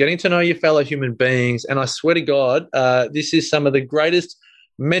surroundings, getting to know your fellow human beings. And I swear to God, this is some of the greatest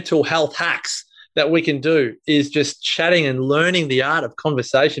mental health hacks that we can do, is just chatting and learning the art of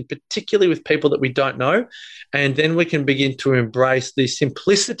conversation, particularly with people that we don't know. And then we can begin to embrace the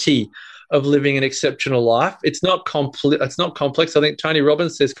simplicity of living an exceptional life. It's not complex. I think Tony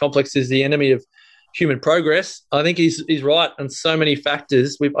Robbins says complex is the enemy of human progress. I think he's right on so many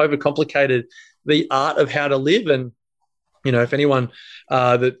factors. We've overcomplicated the art of how to live. And, if anyone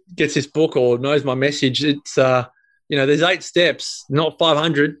that gets this book or knows my message, it's, there's 8 steps, not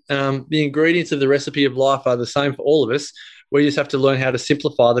 500. The ingredients of the recipe of life are the same for all of us. We just have to learn how to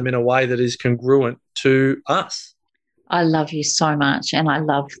simplify them in a way that is congruent to us. I love you so much, and I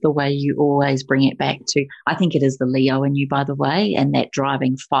love the way you always bring it back to, I think it is the Leo in you, by the way, and that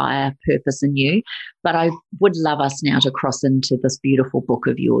driving fire purpose in you. But I would love us now to cross into this beautiful book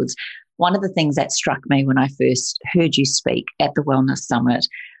of yours. One of the things that struck me when I first heard you speak at the Wellness Summit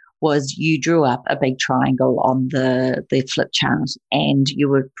was you drew up a big triangle on the flip chart and you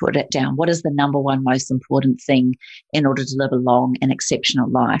would put it down. What is the number one most important thing in order to live a long and exceptional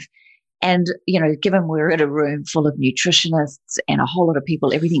life? And, given we're in a room full of nutritionists and a whole lot of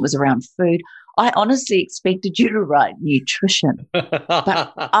people, everything was around food, I honestly expected you to write nutrition.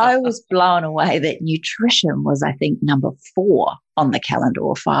 But I was blown away that nutrition was, I think, number 4 on the calendar,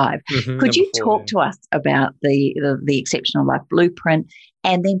 or 5. Mm-hmm, Could you talk to us about the Exceptional Life Blueprint,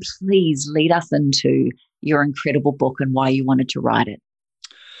 and then please lead us into your incredible book and why you wanted to write it?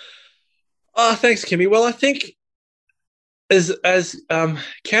 Oh, thanks, Kimmy. Well, I think as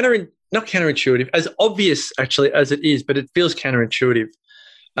not counterintuitive, as obvious actually as it is, but it feels counterintuitive.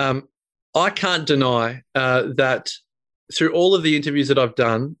 I can't deny that through all of the interviews that I've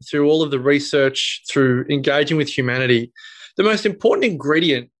done, through all of the research, through engaging with humanity, the most important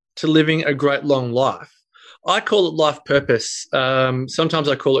ingredient to living a great long life, I call it life purpose. Sometimes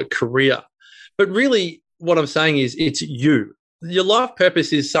I call it career. But really what I'm saying is it's you. Your life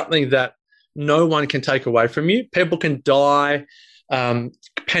purpose is something that no one can take away from you. People can die.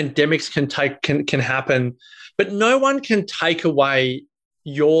 Pandemics can happen, but no one can take away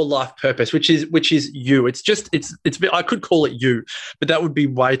your life purpose, which is you. It's I could call it you, but that would be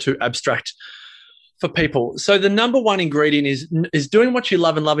way too abstract for people. So the number one ingredient is doing what you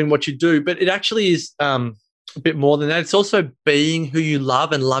love and loving what you do, but it actually is a bit more than that. It's also being who you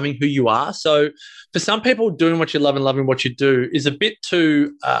love and loving who you are. So for some people, doing what you love and loving what you do is a bit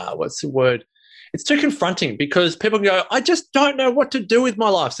too it's too confronting, because people go, I just don't know what to do with my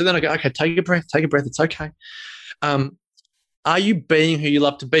life. So then I go, okay, take a breath, it's okay. Are you being who you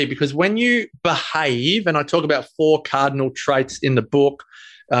love to be? Because when you behave, and I talk about 4 cardinal traits in the book,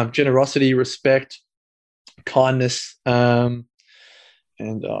 generosity, respect, kindness, and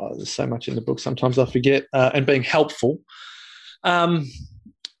there's so much in the book, sometimes I forget, and being helpful. You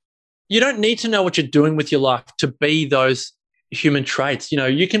don't need to know what you're doing with your life to be those human traits.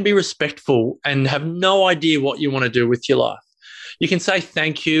 You can be respectful and have no idea what you want to do with your life. You can say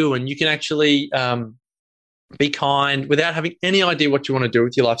thank you, and you can actually be kind without having any idea what you want to do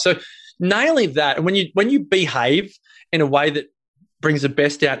with your life. So nailing that, and when you behave in a way that brings the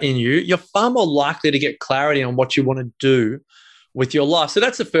best out in you, you're far more likely to get clarity on what you want to do with your life. So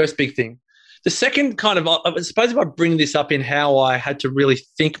that's the first big thing. The second kind of, I suppose if I bring this up in how I had to really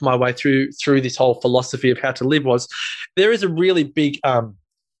think my way through this whole philosophy of how to live, was there is a really big,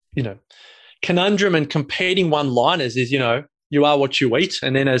 conundrum and competing one-liners is, you are what you eat.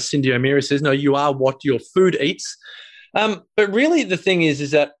 And then as Cindy O'Meara says, no, you are what your food eats. But really the thing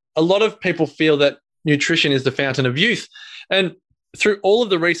is that a lot of people feel that nutrition is the fountain of youth. And through all of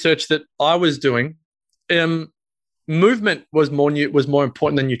the research that I was doing, movement was more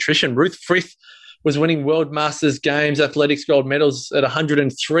important than nutrition. Ruth Frith was winning World Masters Games athletics gold medals at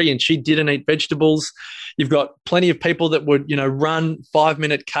 103, and she didn't eat vegetables. You've got plenty of people that would, run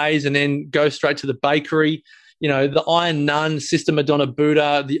 5-minute Ks and then go straight to the bakery. the Iron Nun, Sister Madonna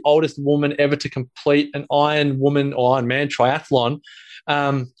Buddha, the oldest woman ever to complete an Iron Woman or Iron Man triathlon.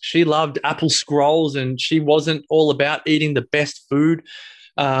 She loved apple scrolls, and she wasn't all about eating the best food.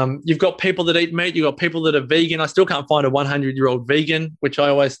 You've got people that eat meat. You've got people that are vegan. I still can't find a 100-year-old vegan, which I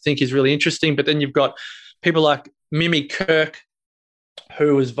always think is really interesting. But then you've got people like Mimi Kirk,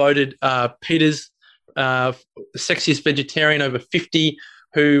 who was voted PETA's sexiest vegetarian over 50,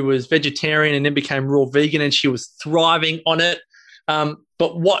 who was vegetarian and then became raw vegan, and she was thriving on it.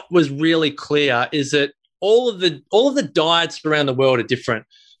 But what was really clear is that all of the diets around the world are different,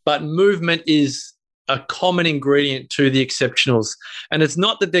 but movement is a common ingredient to the exceptionals. And it's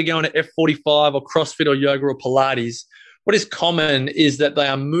not that they're going to F45 or CrossFit or yoga or Pilates. What is common is that they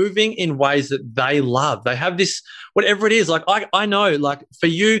are moving in ways that they love. They have this, whatever it is, like I know, like for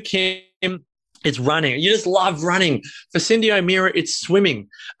you, Kim, it's running. You just love running. For Cindy O'Meara, it's swimming.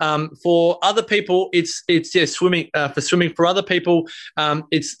 For other people, it's swimming. For swimming, for other people,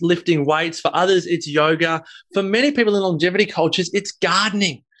 it's lifting weights. For others, it's yoga. For many people in longevity cultures, it's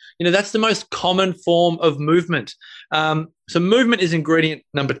gardening. That's the most common form of movement. So movement is ingredient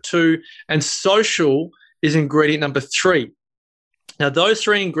number 2, and social is ingredient number 3. Now, those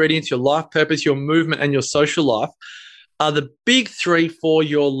 3 ingredients, your life purpose, your movement, and your social life, are the big 3 for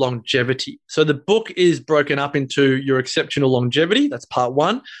your longevity. So the book is broken up into your exceptional longevity. That's part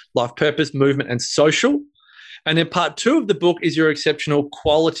 1, life purpose, movement, and social. And then part 2 of the book is your exceptional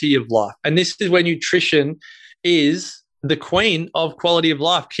quality of life. And this is where nutrition is the queen of quality of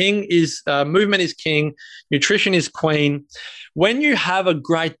life. Movement is king, nutrition is queen. When you have a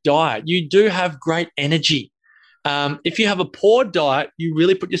great diet, you do have great energy. If you have a poor diet, you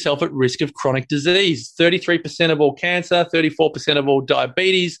really put yourself at risk of chronic disease. 33% of all cancer, 34% of all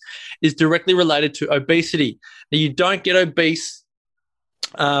diabetes is directly related to obesity. Now, you don't get obese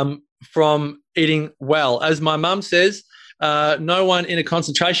from eating well. As my mum says, no one in a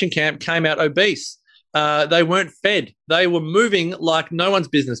concentration camp came out obese. They weren't fed. They were moving like no one's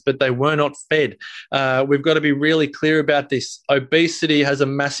business, but they were not fed. We've got to be really clear about this. Obesity has a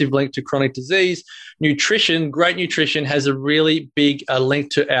massive link to chronic disease. Nutrition, great nutrition, has a really big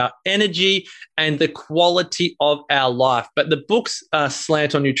link to our energy and the quality of our life. But the book's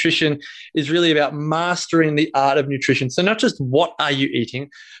slant on nutrition is really about mastering the art of nutrition. So not just what are you eating,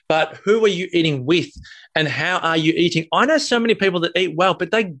 but who are you eating with and how are you eating? I know so many people that eat well,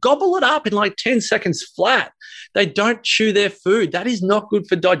 but they gobble it up in like 10 seconds flat. They don't chew their food. That is not good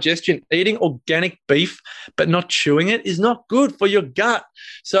for digestion. Eating organic beef but not chewing it is not good for your gut.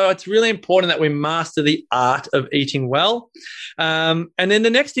 So it's really important that we master the art of eating well. And then the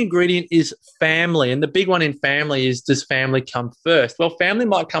next ingredient is family. And the big one in family is, does family come first? Well, family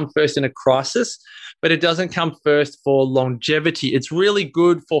might come first in a crisis, but it doesn't come first for longevity. It's really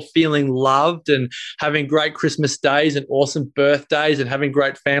good for feeling loved and having great Christmas days and awesome birthdays and having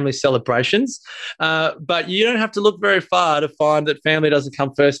great family celebrations. But you don't have to look very far to find that family doesn't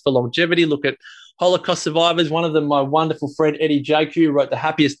come first for longevity. Look at Holocaust survivors, one of them, my wonderful friend Eddie Jaku, who wrote The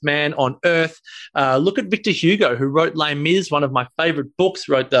Happiest Man on Earth. Look at Victor Hugo, who wrote Les Mis, one of my favorite books,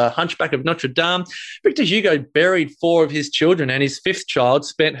 wrote The Hunchback of Notre Dame. Victor Hugo buried 4 of his children, and his 5th child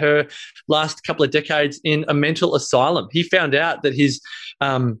spent her last couple of decades in a mental asylum. He found out that his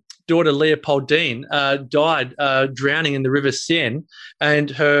daughter Leopoldine died drowning in the River Seine, and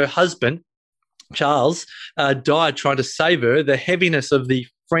her husband, Charles, died trying to save her. The heaviness of the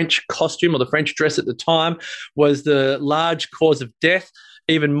French costume or the French dress at the time was the large cause of death.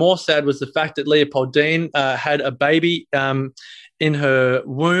 Even more sad was the fact that Leopoldine had a baby in her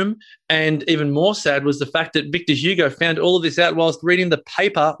womb. And even more sad was the fact that Victor Hugo found all of this out whilst reading the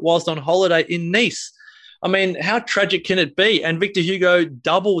paper whilst on holiday in Nice. I mean, how tragic can it be? And Victor Hugo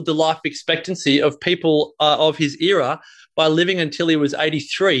doubled the life expectancy of people of his era by living until he was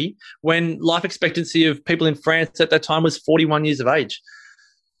 83, when life expectancy of people in France at that time was 41 years of age.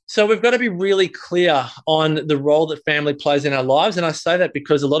 So we've got to be really clear on the role that family plays in our lives. And I say that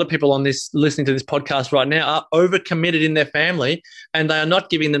because a lot of people on this listening to this podcast right now are overcommitted in their family, and they are not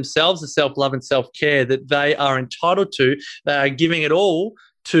giving themselves the self-love and self-care that they are entitled to. They are giving it all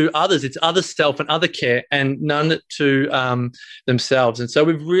to others. It's other self and other care, and none to themselves. And so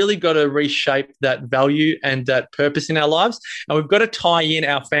we've really got to reshape that value and that purpose in our lives. And we've got to tie in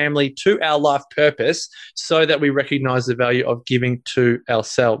our family to our life purpose so that we recognize the value of giving to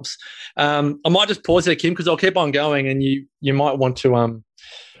ourselves. I might just pause there, Kim, because I'll keep on going, and you might want to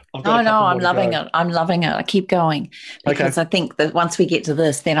I've got a couple I'm more to loving go. it. I'm loving it. I keep going because I think that once we get to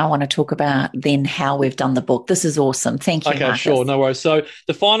this, then I want to talk about then how we've done the book. This is awesome. Thank you, Okay, Marcus. sure, no worries. So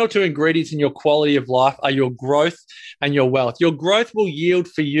the final two ingredients in your quality of life are your growth and your wealth. Your growth will yield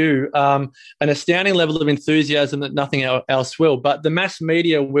for you an astounding level of enthusiasm that nothing else will, but the mass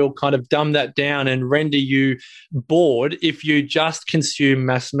media will kind of dumb that down and render you bored if you just consume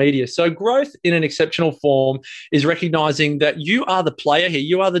mass media. So growth in an exceptional form is recognizing that you are the player here,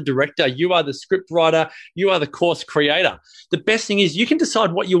 you are the director, you are the script writer, you are the course creator. The best thing is you can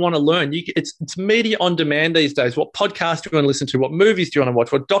decide what you want to learn. It's media on demand these days. What podcasts do you want to listen to? What movies do you want to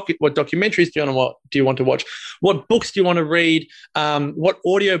watch? What documentaries do you want to watch? What books do you want to read? What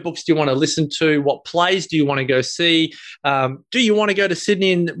audio books do you want to listen to? What plays do you want to go see? Do you want to go to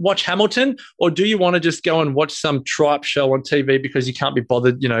Sydney and watch Hamilton, or do you want to just go and watch some tripe show on TV because you can't be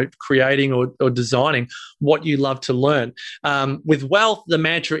bothered, creating or designing what you love to learn? With wealth, the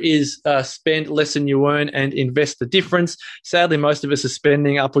mantra is spend less than you earn and invest the difference. Sadly, most of us are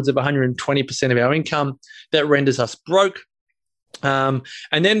spending upwards of 120% of our income. That renders us broke. And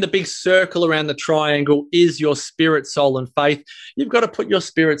then the big circle around the triangle is your spirit, soul, and faith. You've got to put your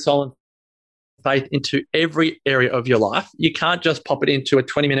spirit, soul, and faith into every area of your life. You can't just pop it into a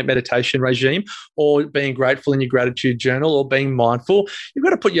 20-minute meditation regime or being grateful in your gratitude journal or being mindful. You've got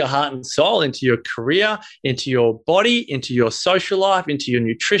to put your heart and soul into your career, into your body, into your social life, into your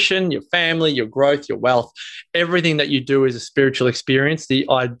nutrition, your family, your growth, your wealth. Everything that you do is a spiritual experience. The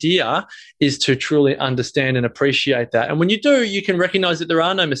idea is to truly understand and appreciate that. And when you do, you can recognize that there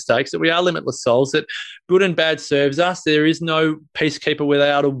are no mistakes, that we are limitless souls, that good and bad serves us. There is no peacekeeper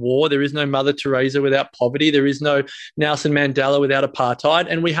without a war. There is no Mother Teresa without poverty. There is no Nelson Mandela without apartheid.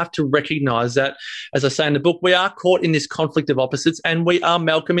 And we have to recognize that, as I say in the book, we are caught in this conflict of opposites and we are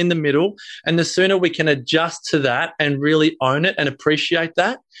Malcolm in the middle. And the sooner we can adjust to that and really own it and appreciate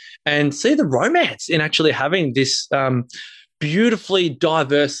that and see the romance in actually having this beautifully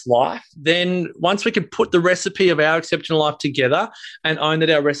diverse life, then once we can put the recipe of our exceptional life together and own that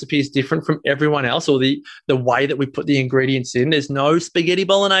our recipe is different from everyone else, or the way that we put the ingredients in, there's no spaghetti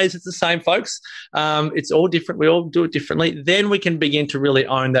bolognese, it's the same, folks. It's all different. We all do it differently. Then we can begin to really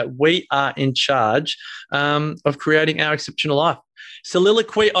own that we are in charge of creating our exceptional life.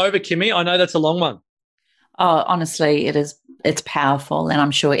 Soliloquy over, Kimmy. I know that's a long one. Oh, honestly, it's powerful. And I'm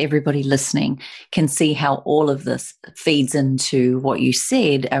sure everybody listening can see how all of this feeds into what you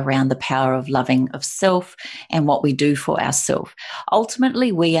said around the power of loving of self and what we do for ourselves.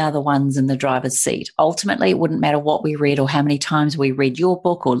 Ultimately, we are the ones in the driver's seat. Ultimately, it wouldn't matter what we read or how many times we read your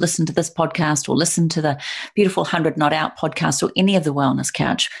book or listen to this podcast or listen to the beautiful 100 Not Out podcast or any of the Wellness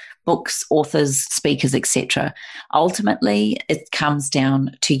Couch books, authors, speakers, etc. Ultimately, it comes down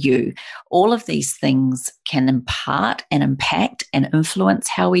to you. All of these things can impart and impact and influence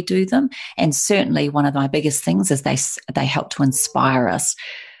how we do them. And certainly one of my biggest things is they help to inspire us.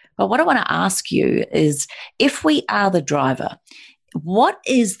 But what I want to ask you is, if we are the driver, what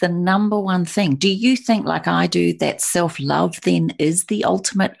is the number one thing? Do you think, like I do, that self-love then is the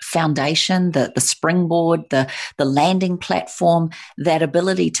ultimate foundation, the springboard, the landing platform, that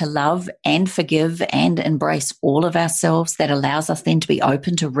ability to love and forgive and embrace all of ourselves that allows us then to be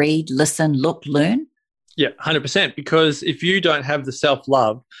open to read, listen, look, learn? Yeah, 100%. Because if you don't have the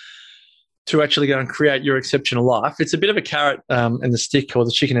self-love to actually go and create your exceptional life, it's a bit of a carrot and the stick, or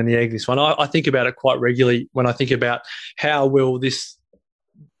the chicken and the egg, this one. I think about it quite regularly when I think about how will this,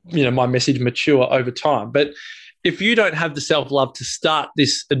 my message mature over time. But if you don't have the self-love to start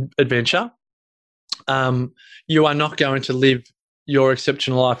this adventure, you are not going to live your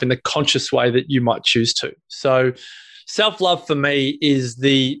exceptional life in the conscious way that you might choose to. So self-love for me is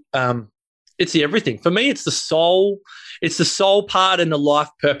it's the everything. For me, it's the soul. It's the soul part and the life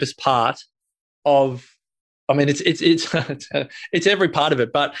purpose part of, it's every part of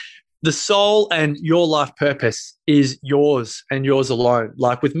it, but the soul and your life purpose is yours and yours alone.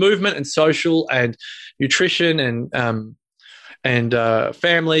 Like with movement and social and nutrition and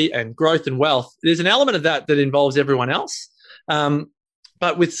family and growth and wealth, there's an element of that involves everyone else.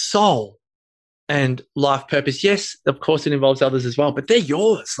 But with soul and life purpose, yes, of course it involves others as well, but they're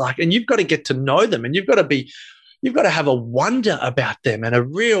yours. And you've got to get to know them, and you've got to have a wonder about them and a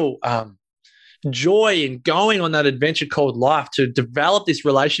real joy in going on that adventure called life, to develop this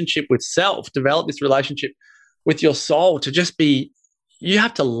relationship with self, develop this relationship with your soul, to just be, you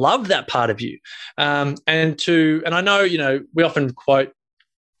have to love that part of you. And I know, we often quote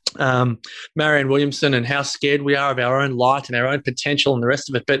Marianne Williamson and how scared we are of our own light and our own potential and the rest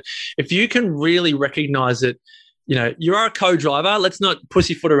of it. But if you can really recognize that, you are a co-driver. Let's not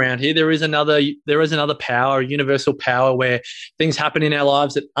pussyfoot around here. There is another power, a universal power where things happen in our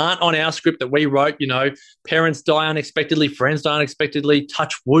lives that aren't on our script that we wrote. Parents die unexpectedly, friends die unexpectedly,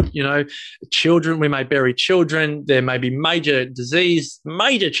 touch wood, children, we may bury children. There may be major disease,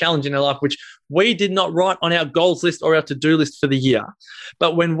 major challenge in our life, which we did not write on our goals list or our to-do list for the year.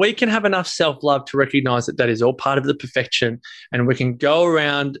 But when we can have enough self-love to recognize that is all part of the perfection, and we can go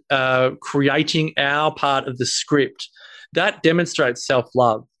around creating our part of the script, that demonstrates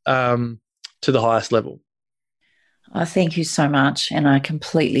self-love to the highest level. I thank you so much, and I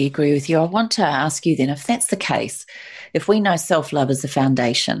completely agree with you. I want to ask you then, if that's the case, if we know self-love is the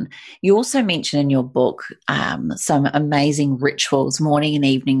foundation, you also mention in your book some amazing rituals, morning and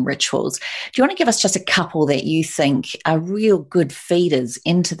evening rituals. Do you want to give us just a couple that you think are real good feeders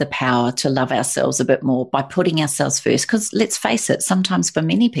into the power to love ourselves a bit more by putting ourselves first? Because let's face it, sometimes for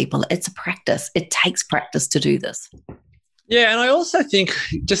many people, it's a practice. It takes practice to do this. Yeah, and I also think,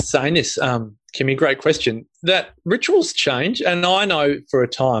 just saying this, Kimmy, great question, that rituals change. And I know for a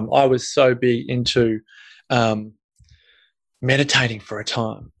time I was so big into meditating for a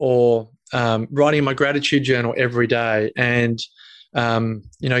time, or writing my gratitude journal every day, and going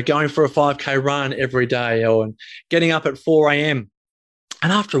for a 5K run every day, or getting up at 4 a.m.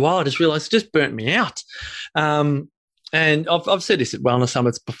 And after a while, I just realized it just burnt me out. And I've said this at Wellness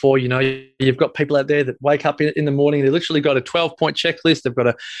Summits before, you've got people out there that wake up in the morning, they've literally got a 12-point checklist, they've got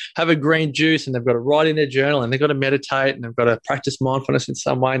to have a green juice, and they've got to write in their journal, and they've got to meditate, and they've got to practice mindfulness in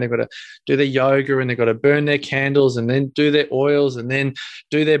some way, and they've got to do their yoga, and they've got to burn their candles, and then do their oils, and then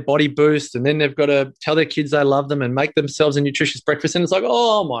do their body boost, and then they've got to tell their kids they love them and make themselves a nutritious breakfast. And it's like,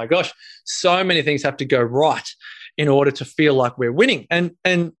 oh my gosh, so many things have to go right in order to feel like we're winning.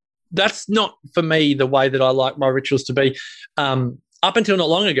 And that's not, for me, the way that I like my rituals to be. Up until not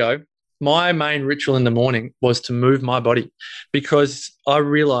long ago, my main ritual in the morning was to move my body, because I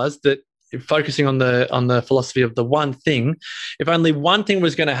realized that focusing on the philosophy of the one thing, if only one thing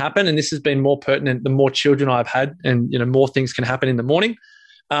was going to happen, and this has been more pertinent the more children I've had, and more things can happen in the morning.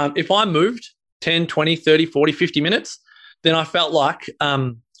 If I moved 10, 20, 30, 40, 50 minutes, then I felt like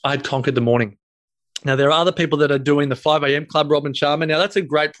I had conquered the morning. Now, there are other people that are doing the 5 a.m. Club, Robin Sharma. Now, that's a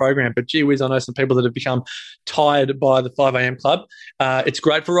great program, but gee whiz, I know some people that have become tired by the 5 a.m. Club. It's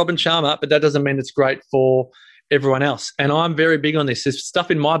great for Robin Sharma, but that doesn't mean it's great for everyone else. And I'm very big on this. There's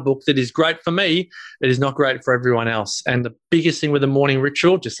stuff in my book that is great for me that is not great for everyone else. And the biggest thing with a morning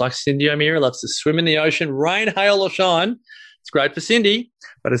ritual, just like Cindy O'Meara loves to swim in the ocean, rain, hail, or shine, it's great for Cindy,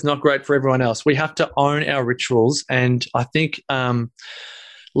 but it's not great for everyone else. We have to own our rituals, and I think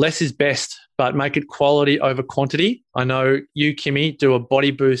less is best, but make it quality over quantity. I know you, Kimmy, do a body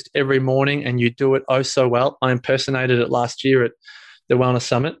boost every morning, and you do it oh so well. I impersonated it last year at the Wellness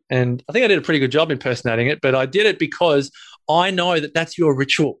Summit, and I think I did a pretty good job impersonating it, but I did it because I know that that's your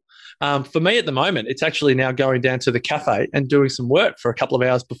ritual. For me at the moment, it's actually now going down to the cafe and doing some work for a couple of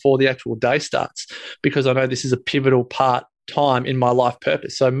hours before the actual day starts, because I know this is a pivotal time in my life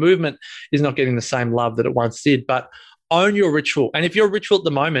purpose. So movement is not getting the same love that it once did, but own your ritual. And if your ritual at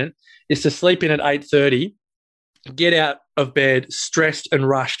the moment is to sleep in at 8:30, get out of bed stressed and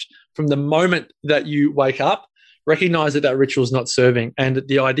rushed from the moment that you wake up, recognize that ritual is not serving. And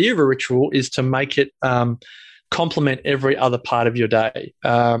the idea of a ritual is to make it complement every other part of your day.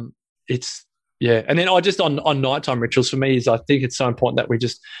 And then on nighttime rituals, for me, is I think it's so important that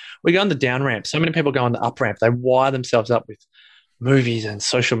we go on the down ramp. So many people go on the up ramp. They wire themselves up with movies and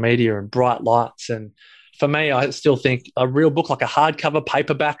social media and bright lights. And for me, I still think a real book, like a hardcover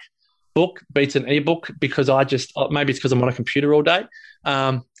paperback book, beats an ebook, because maybe it's because I'm on a computer all day.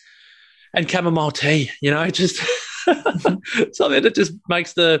 And chamomile tea, just something that just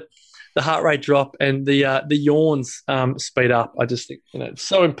makes the heart rate drop and the yawns speed up. I just think it's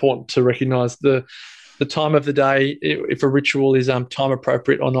so important to recognize the time of the day, if a ritual is time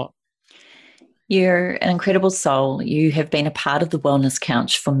appropriate or not. You're an incredible soul. You have been a part of the Wellness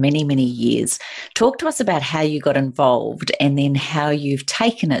Couch for many, many years. Talk to us about how you got involved, and then how you've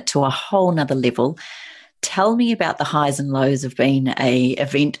taken it to a whole nother level. Tell me about the highs and lows of being an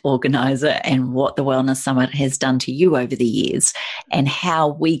event organizer, and what the Wellness Summit has done to you over the years, and how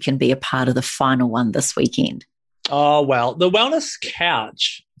we can be a part of the final one this weekend. Oh, well, the Wellness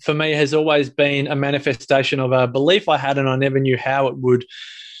Couch for me has always been a manifestation of a belief I had, and I never knew how it would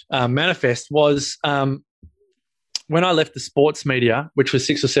manifest. Was when I left the sports media, which was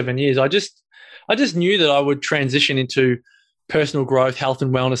 6 or 7 years, I just knew that I would transition into personal growth, health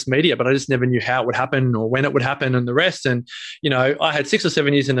and wellness media, but I just never knew how it would happen or when it would happen and the rest. And, I had 6 or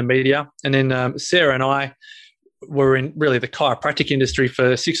 7 years in the media, and then Sarah and I were in really the chiropractic industry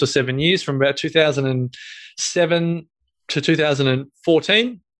for 6 or 7 years, from about 2006 2007 to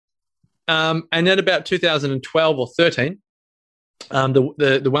 2014. And then about 2012 or 13,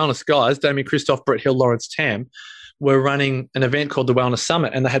 the Wellness guys, Damien Christoph, Brett Hill, Lawrence Tam, were running an event called the Wellness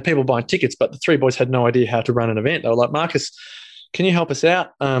Summit, and they had people buying tickets, but the three boys had no idea how to run an event. They were like, Marcus, can you help us out?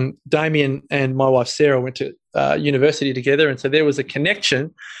 Damien and my wife Sarah went to university together, and so there was a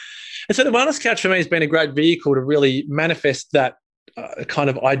connection. And so the Wellness Couch for me has been a great vehicle to really manifest that kind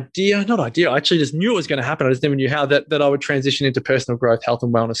of idea. Not idea, I actually just knew it was going to happen. I just never knew how, that I would transition into personal growth, health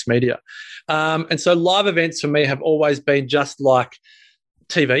and wellness media. And so live events for me have always been just like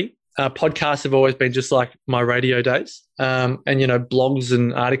TV. Podcasts have always been just like my radio days. And, blogs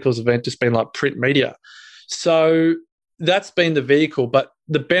and articles have just been like print media. So that's been the vehicle. But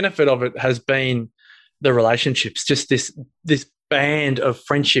the benefit of it has been the relationships, just this band of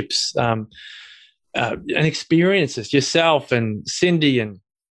friendships and experiences, yourself and Cindy and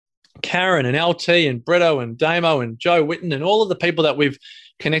Karen and LT and Bretto and Damo and Joe Witten and all of the people that we've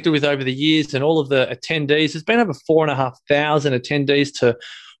connected with over the years and all of the attendees. There's been over 4,500 attendees to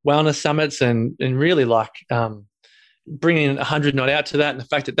wellness summits and really bringing 100 not out to that. And the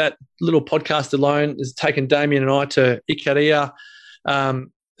fact that little podcast alone has taken Damien and I to Ikaria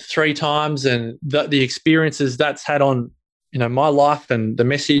 3 times, and the experiences that's had on my life and the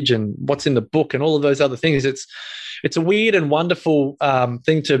message and what's in the book and all of those other things. It's a weird and wonderful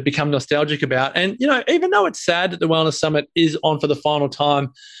thing to become nostalgic about. And, even though it's sad that the Wellness Summit is on for the final time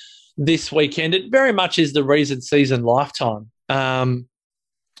this weekend, it very much is the reason season lifetime, part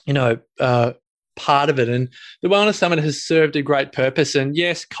of it. And the Wellness Summit has served a great purpose. And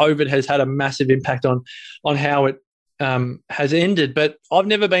yes, COVID has had a massive impact on how it has ended, but I've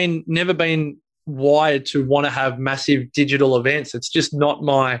never been wired to want to have massive digital events. It's just not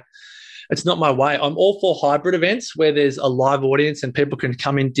my way. I'm all for hybrid events where there's a live audience and people can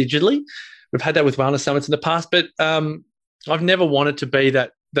come in digitally. We've had that with wellness summits in the past, but I've never wanted to be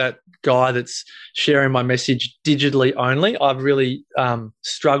that guy that's sharing my message digitally only. I've really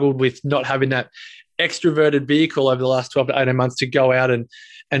struggled with not having that extroverted vehicle over the last 12 to 18 months to go out and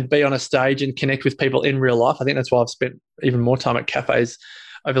be on a stage and connect with people in real life. I think that's why I've spent even more time at cafes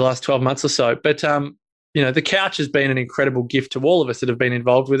over the last 12 months or so. But, the couch has been an incredible gift to all of us that have been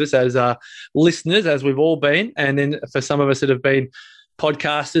involved with us as listeners, as we've all been. And then for some of us that have been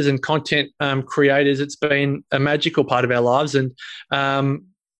podcasters and content creators, it's been a magical part of our lives. And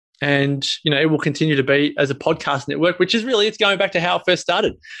it will continue to be as a podcast network, which is really, it's going back to how it first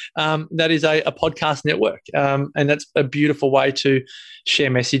started. That is a podcast network. And that's a beautiful way to share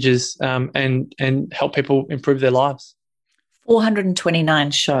messages and help people improve their lives.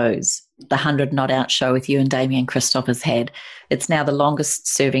 429 shows, the 100 Not Out show with you and Damien Christoph has had. It's now the longest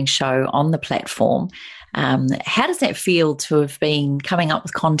serving show on the platform. How does that feel to have been coming up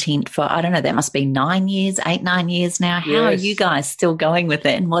with content for, I don't know, that must be 9 years now. How are you guys still going with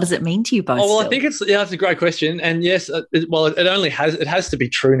it, and what does it mean to you both? I think it's a great question. And yes, it has to be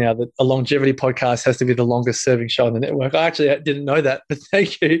true now that a longevity podcast has to be the longest serving show on the network. I actually didn't know that, but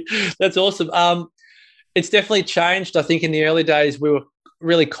thank you. That's awesome. It's definitely changed. I think in the early days we were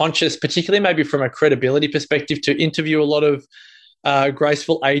really conscious, particularly maybe from a credibility perspective, to interview a lot of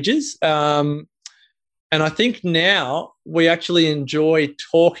graceful ages. And I think now we actually enjoy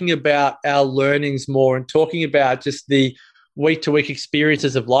talking about our learnings more and talking about just the week-to-week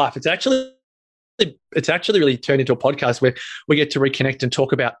experiences of life. It's actually really turned into a podcast where we get to reconnect and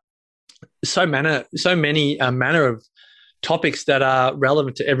talk about so many manner of topics that are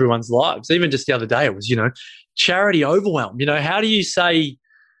relevant to everyone's lives. Even just the other day, it was, charity overwhelm. How do you say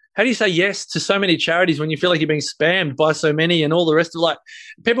yes to so many charities when you feel like you're being spammed by so many and all the rest of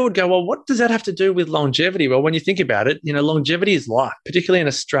people would go, well, what does that have to do with longevity? Well, when you think about it, longevity is life, particularly in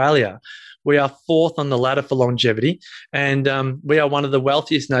Australia. We are 4th on the ladder for longevity, and we are one of the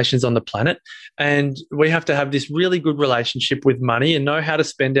wealthiest nations on the planet. And we have to have this really good relationship with money and know how to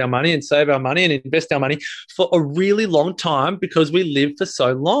spend our money and save our money and invest our money for a really long time, because we live for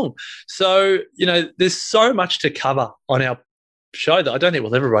so long. So, there's so much to cover on our show that I don't think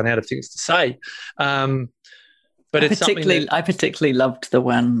we'll ever run out of things to say. But it's I particularly loved the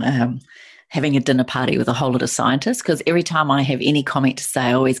one having a dinner party with a whole lot of scientists, because every time I have any comment to say,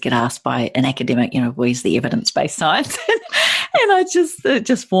 I always get asked by an academic, where's the evidence-based science? And it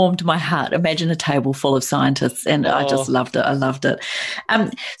just warmed my heart. Imagine a table full of scientists, and I just loved it. I loved it.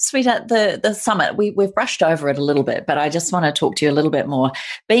 Sweetheart, the summit, we've brushed over it a little bit, but I just want to talk to you a little bit more.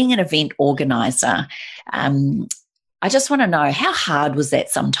 Being an event organizer, I just want to know, how hard was that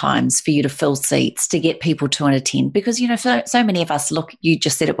sometimes for you to fill seats, to get people to attend? Because, so many of us, look, you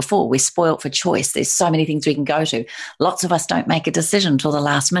just said it before, we're spoilt for choice. There's so many things we can go to. Lots of us don't make a decision till the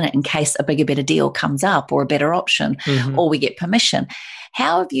last minute in case a bigger, better deal comes up or a better option, or we get permission.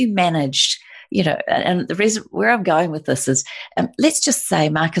 How have you managed, and the reason where I'm going with this is, let's just say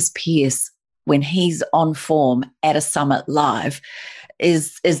Marcus Pearce, when he's on form at a summit live,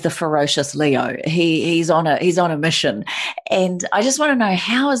 is the ferocious Leo. He's on a mission. And I just want to know,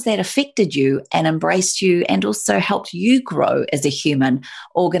 how has that affected you and embraced you and also helped you grow as a human,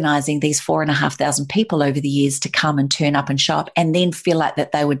 organizing these 4,500 people over the years to come and turn up and show up and then feel like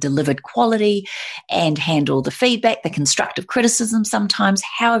that they were delivered quality and handle the feedback, the constructive criticism sometimes?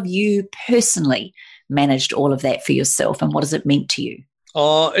 How have you personally managed all of that for yourself, and what has it meant to you?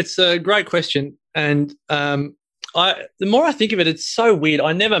 Oh, it's a great question. And the more I think of it, it's so weird.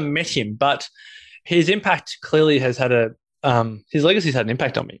 I never met him, but his impact clearly has had his legacy's had an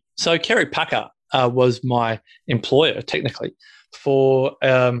impact on me. So Kerry Packer was my employer technically for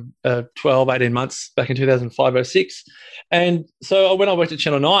 12, 18 months back in 2005, 06. And so when I worked at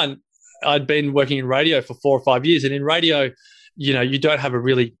Channel 9, I'd been working in radio for 4 or 5 years. And in radio, you don't have a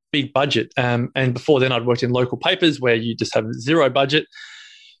really big budget. And before then, I'd worked in local papers where you just have zero budget.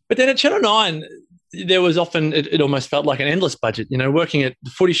 But then at Channel 9, there was often, it almost felt like an endless budget, working at the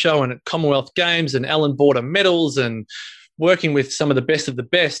Footy Show and at Commonwealth Games and Alan Border medals and working with some of the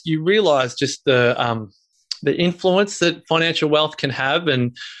best, you realise just the influence that financial wealth can have.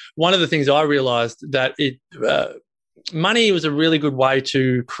 And one of the things I realised that money was a really good way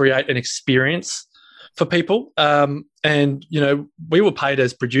to create an experience for people. And, we were paid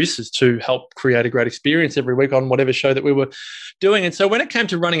as producers to help create a great experience every week on whatever show that we were doing. And so when it came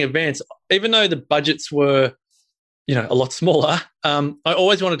to running events, even though the budgets were, a lot smaller, I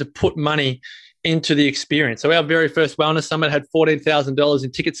always wanted to put money into the experience. So our very first Wellness Summit had $14,000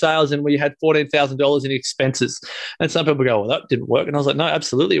 in ticket sales and we had $14,000 in expenses. And some people go, well, that didn't work. And I was like, no,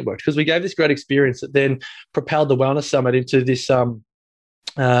 absolutely it worked, because we gave this great experience that then propelled the Wellness Summit into this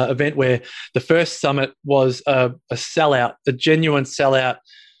event where the first summit was a sellout, a genuine sellout,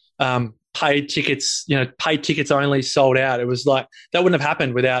 paid tickets only, sold out. It was like, that wouldn't have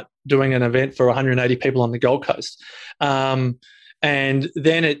happened without doing an event for 180 people on the Gold Coast. And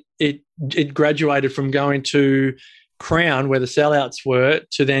then it graduated from going to Crown, where the sellouts were,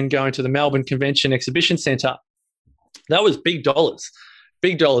 to then going to the Melbourne Convention Exhibition Centre. That was big dollars.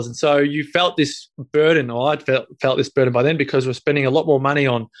 And so you felt this burden, or I'd felt this burden by then, because we're spending a lot more money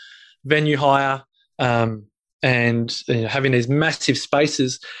on venue hire and having these massive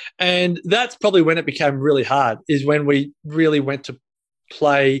spaces. And that's probably when it became really hard, is when we really went to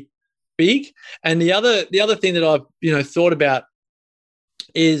play big. And the other thing that I've thought about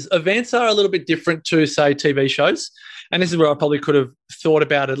is events are a little bit different to, say, TV shows. And this is where I probably could have thought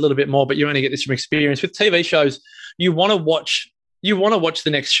about it a little bit more, but you only get this from experience. With TV shows, you want to watch the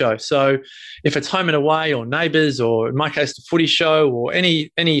next show. So if it's Home and Away or Neighbours, or in my case, the Footy Show, or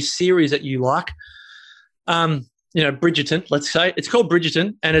any series that you like, Bridgerton, let's say. It's called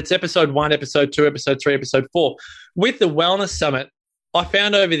Bridgerton, and it's episode 1, episode 2, episode 3, episode 4. With the Wellness Summit, I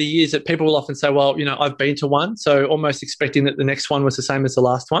found over the years that people will often say, well, I've been to one, so almost expecting that the next one was the same as the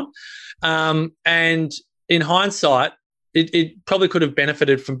last one. And in hindsight, it probably could have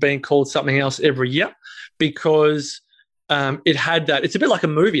benefited from being called something else every year, because it had that. It's a bit like a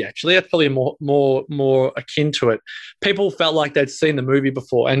movie, actually. That's probably more akin to it. People felt like they'd seen the movie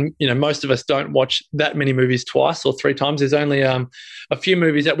before, and most of us don't watch that many movies twice or 3 times. There's only a few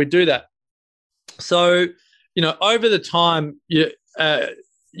movies that would do that. So over the time,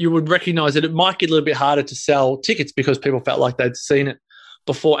 you would recognise that it might get a little bit harder to sell tickets because people felt like they'd seen it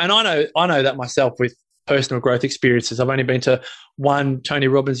before. And I know that myself with personal growth experiences. I've only been to one Tony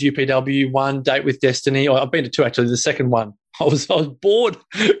Robbins UPW, one Date with Destiny. I've been to 2 actually. The second one, I was bored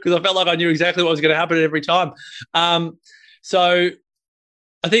because I felt like I knew exactly what was going to happen every time. So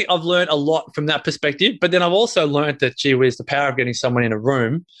I think I've learned a lot from that perspective. But then I've also learned that, gee whiz, the power of getting someone in a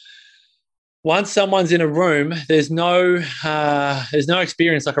room. Once someone's in a room, there's no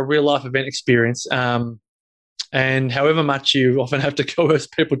experience like a real life event experience. And however much you often have to coerce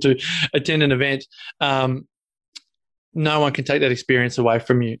people to attend an event, no one can take that experience away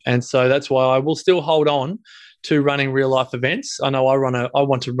from you. And so that's why I will still hold on to running real life events. I know I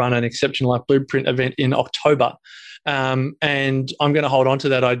want to run an Exceptional Life Blueprint event in October. And I'm going to hold on to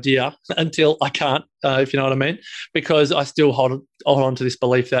that idea until I can't, if you know what I mean, because I still hold on to this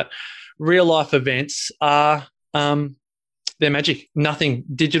belief that real life events are they're magic. Nothing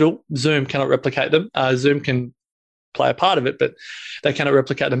digital. Zoom cannot replicate them. Zoom can play a part of it, but they cannot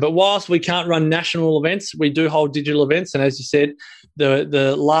replicate them. But whilst we can't run national events, we do hold digital events. And as you said,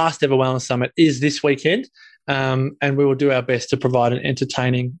 the last ever Wellness Summit is this weekend, and we will do our best to provide an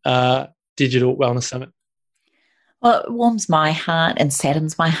entertaining digital Wellness Summit. Well, it warms my heart and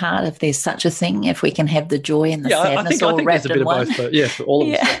saddens my heart, if there's such a thing, if we can have the joy and the sadness all wrapped in one. I think there's a bit of both, but for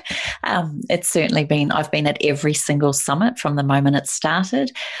all of us. It's certainly been, I've been at every single summit from the moment it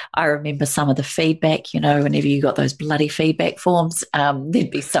started. I remember some of the feedback, whenever you got those bloody feedback forms, there'd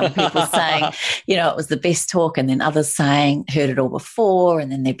be some people saying, it was the best talk, and then others saying, heard it all before,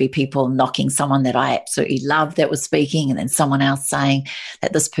 and then there'd be people knocking someone that I absolutely loved that was speaking, and then someone else saying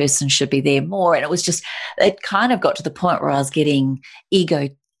that this person should be there more. And it was just, it kind of got to the point where I was getting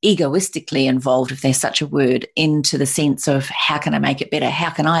egoistically involved, if there's such a word, into the sense of how can I make it better?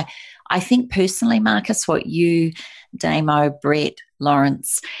 How can I think personally, Marcus, what you, Damo, Brett,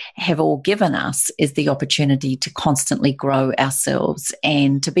 Lawrence have all given us is the opportunity to constantly grow ourselves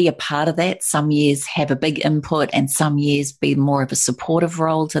and to be a part of that. Some years have a big input and some years be more of a supportive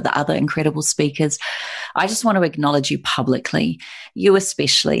role to the other incredible speakers. I just want to acknowledge you publicly, you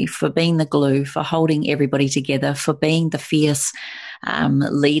especially, for being the glue, for holding everybody together, for being the fierce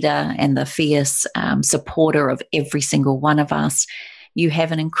leader and the fierce supporter of every single one of us. You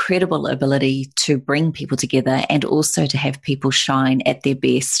have an incredible ability to bring people together and also to have people shine at their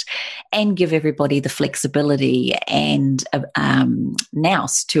best and give everybody the flexibility and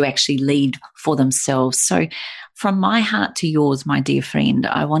nous to actually lead for themselves. So from my heart to yours, my dear friend,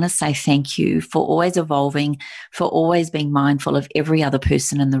 I want to say thank you for always evolving, for always being mindful of every other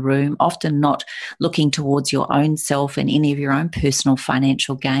person in the room, often not looking towards your own self and any of your own personal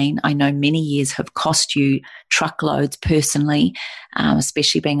financial gain. I know many years have cost you truckloads personally,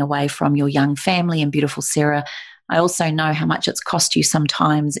 especially being away from your young family and beautiful Sarah. I also know how much it's cost you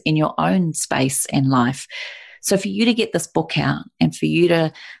sometimes in your own space and life. So for you to get this book out and for you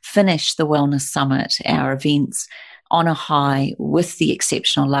to finish the Wellness Summit, our events, on a high with the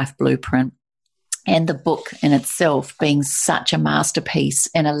Exceptional Life Blueprint, and the book in itself being such a masterpiece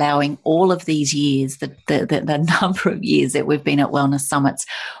in allowing all of these years, the number of years that we've been at Wellness Summits,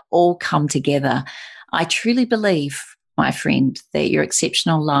 all come together. I truly believe, my friend, that your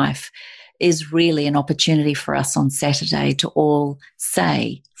exceptional life is really an opportunity for us on Saturday to all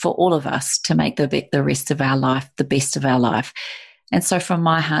say, for all of us, to make the rest of our life the best of our life. And so from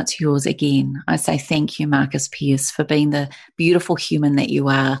my heart to yours, again, I say thank you, Marcus Pearce, for being the beautiful human that you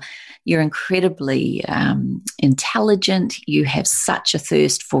are. You're incredibly intelligent. You have such a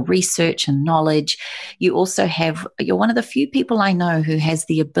thirst for research and knowledge. You're one of the few people I know who has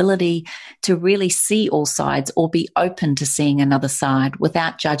the ability to really see all sides or be open to seeing another side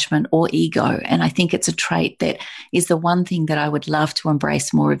without judgment or ego. And I think it's a trait that is the one thing that I would love to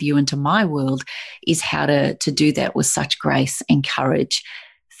embrace more of you into my world, is how to do that with such grace and courage.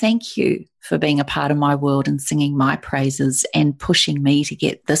 Thank you for being a part of my world and singing my praises and pushing me to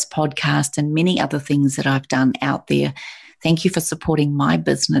get this podcast and many other things that I've done out there. Thank you for supporting my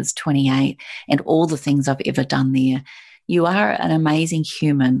business, 28, and all the things I've ever done there. You are an amazing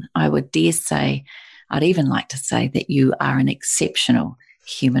human. I would dare say, I'd even like to say that you are an exceptional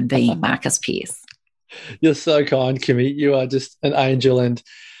human being, Marcus Pearce. You're so kind, Kimmy. You are just an angel. And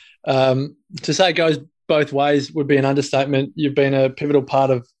to say it goes both ways would be an understatement. You've been a pivotal part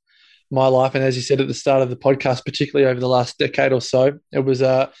of my life, and as you said at the start of the podcast, particularly over the last decade or so, it was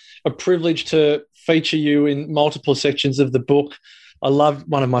a privilege to feature you in multiple sections of the book. I love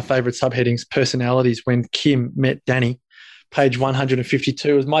one of my favourite subheadings, personalities, when Kim met Danny. Page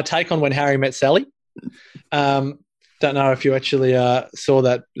 152 was my take on When Harry Met Sally. Don't know if you actually saw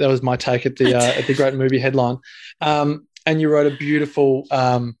that. That was my take at the great movie headline. And you wrote a beautiful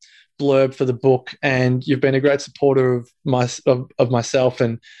blurb for the book, and you've been a great supporter of myself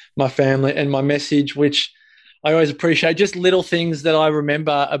and my family and my message, which I always appreciate. Just little things that I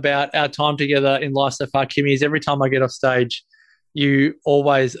remember about our time together in life so far, Kimmy, is every time I get off stage, you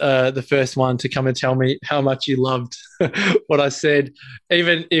always are the first one to come and tell me how much you loved what I said.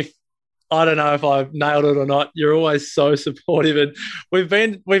 Even if I don't know if I've nailed it or not, you're always so supportive. And we've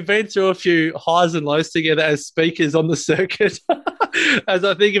been through a few highs and lows together as speakers on the circuit. As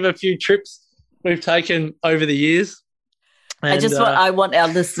I think of a few trips we've taken over the years. And, I want our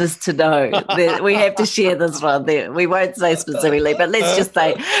listeners to know that we have to share this one. We won't say specifically, but let's just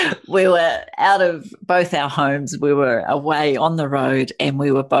say we were out of both our homes. We were away on the road, and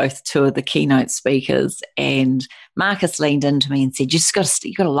we were both two of the keynote speakers. And Marcus leaned into me and said, "You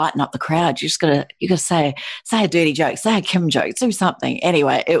got to lighten up the crowd. You got to say a dirty joke, say a Kim joke, do something."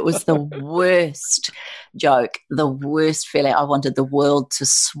 Anyway, it was the worst joke, the worst feeling. I wanted the world to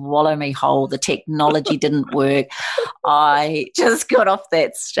swallow me whole. The technology didn't work. I just got off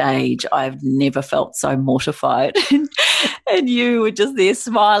that stage. I've never felt so mortified. And you were just there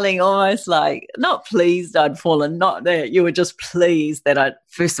smiling, almost like, not pleased I'd fallen, not that. You were just pleased that I'd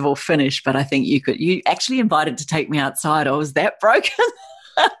first of all finished, but I think you actually invited to take me outside. I was that broken.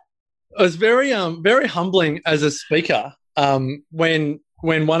 It was very humbling as a speaker when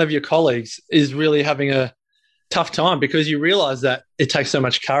one of your colleagues is really having a tough time, because you realise that it takes so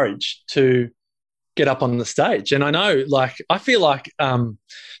much courage to get up on the stage. And I know, I feel like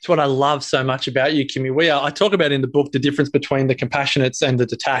it's what I love so much about you, Kimmy. I talk about in the book the difference between the compassionates and the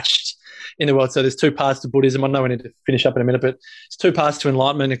detached in the world. So there's two paths to Buddhism. I know we need to finish up in a minute, but it's two paths to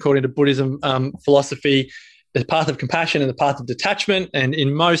enlightenment according to Buddhism philosophy. The path of compassion and the path of detachment. And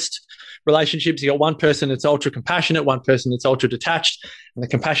in most relationships, you got one person that's ultra compassionate, one person that's ultra detached, and the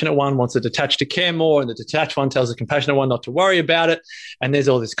compassionate one wants the detached to care more, and the detached one tells the compassionate one not to worry about it. And there's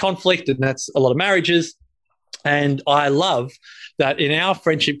all this conflict, and that's a lot of marriages. And I love that in our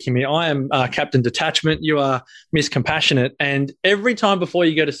friendship, Kimmy, I am Captain Detachment, you are Miss Compassionate, and every time before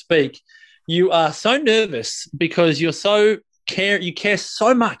you go to speak, you are so nervous because you care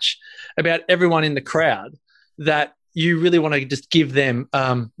so much about everyone in the crowd that you really want to just give them,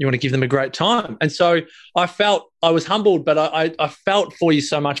 a great time. And so I was humbled, but I felt for you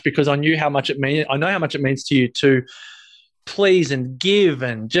so much because I knew how much it means. I know how much it means to you to please and give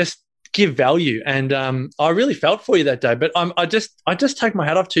and just give value. And I really felt for you that day. But I just take my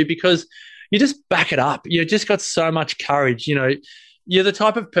hat off to you because you just back it up. You just got so much courage. You know, you're the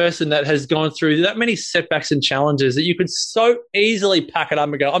type of person that has gone through that many setbacks and challenges that you could so easily pack it up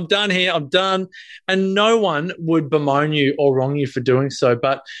and go, I'm done here, I'm done. And no one would bemoan you or wrong you for doing so.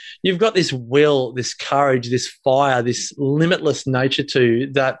 But you've got this will, this courage, this fire, this limitless nature to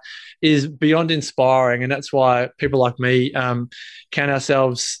you that is beyond inspiring. And that's why people like me count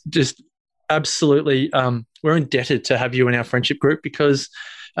ourselves just absolutely, we're indebted to have you in our friendship group because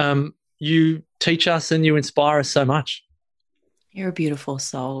you teach us and you inspire us so much. You're a beautiful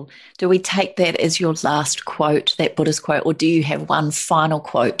soul. Do we take that as your last quote, that Buddhist quote, or do you have one final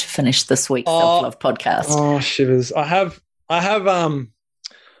quote to finish this week's Self-Love podcast? Oh, shivers. I have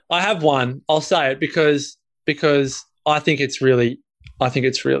one. I'll say it because I think it's one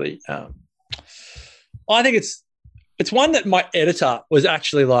that my editor was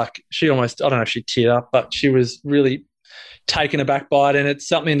actually like, I don't know if she teared up, but she was really taken aback by it. And it's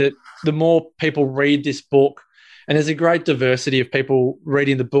something that the more people read this book, and there's a great diversity of people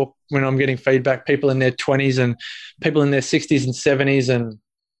reading the book when I'm getting feedback, people in their 20s and people in their 60s and 70s. And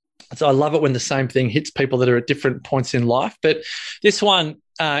so I love it when the same thing hits people that are at different points in life. But this one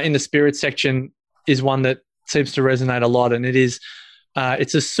in the spirit section is one that seems to resonate a lot. And it's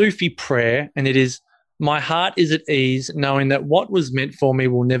a Sufi prayer. And it is, my heart is at ease knowing that what was meant for me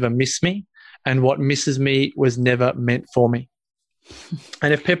will never miss me, and what misses me was never meant for me.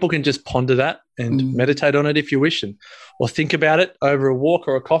 And if people can just ponder that and meditate on it if you wish, or think about it over a walk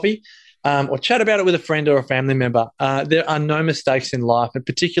or a coffee, or chat about it with a friend or a family member, there are no mistakes in life, and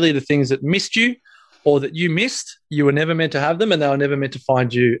particularly the things that missed you or that you missed, you were never meant to have them and they were never meant to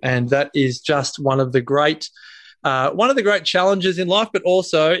find you. And that is just one of the great challenges in life, but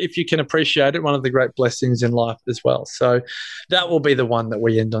also, if you can appreciate it, one of the great blessings in life as well. So that will be the one that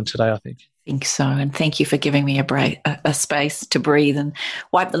we end on today, I think. I think so. And thank you for giving me a space to breathe and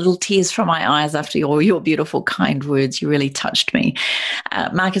wipe the little tears from my eyes after your beautiful, kind words. You really touched me.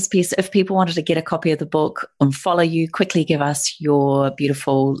 Marcus Pearce, if people wanted to get a copy of the book and follow you, quickly give us your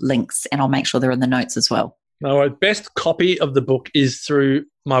beautiful links, and I'll make sure they're in the notes as well. My best copy of the book is through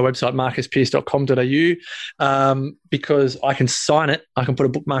my website, marcuspearce.com.au, because I can sign it, I can put a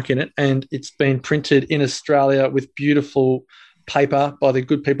bookmark in it, and it's been printed in Australia with beautiful paper by the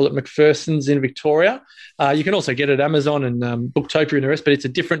good people at McPherson's in Victoria. You can also get it at Amazon and Booktopia and the rest, but it's a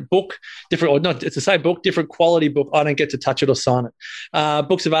different book, it's the same book, different quality book. I don't get to touch it or sign it.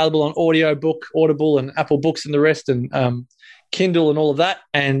 Book's available on Audio Book, Audible and Apple Books and the rest, and Kindle and all of that.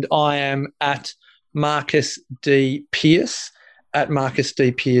 And I am at Marcus D. Pearce, at Marcus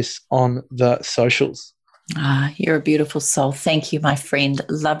D. Pearce on the socials. You're a beautiful soul. Thank you, my friend.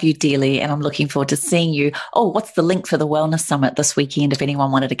 Love you dearly, and I'm looking forward to seeing you. Oh, what's the link for the Wellness Summit this weekend if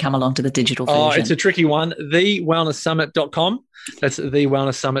anyone wanted to come along to the digital version? Oh, it's a tricky one. TheWellnessSummit.com. That's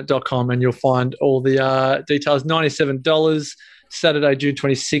TheWellnessSummit.com, and you'll find all the details. $97, Saturday, June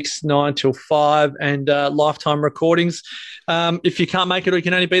 26th, 9 till 5, and lifetime recordings. If you can't make it, or you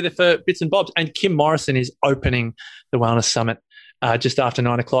can only be there for bits and bobs. And Kim Morrison is opening the Wellness Summit just after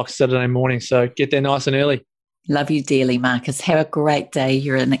 9 o'clock Saturday morning. So get there nice and early. Love you dearly, Marcus. Have a great day.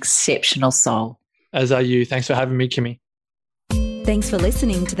 You're an exceptional soul. As are you. Thanks for having me, Kimmy. Thanks for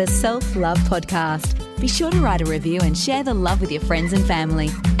listening to the Self Love Podcast. Be sure to write a review and share the love with your friends and family.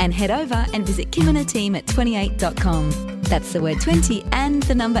 And head over and visit Kim and her team at 28.com. That's the word 20 and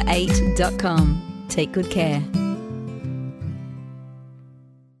the number 8.com. Take good care.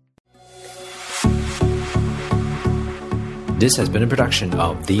 This has been a production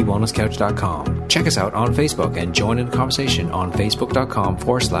of TheWellnessCouch.com. Check us out on Facebook and join in the conversation on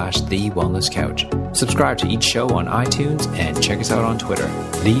Facebook.com/The Wellness Couch. Subscribe to each show on iTunes and check us out on Twitter.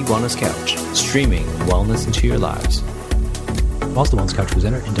 The Wellness Couch, streaming wellness into your lives. Whilst the Wellness Couch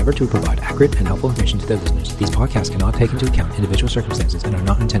presenter endeavor to provide accurate and helpful information to their listeners, these podcasts cannot take into account individual circumstances and are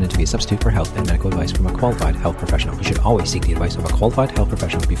not intended to be a substitute for health and medical advice from a qualified health professional. You should always seek the advice of a qualified health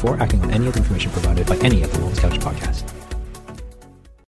professional before acting on any of the information provided by any of the Wellness Couch podcasts.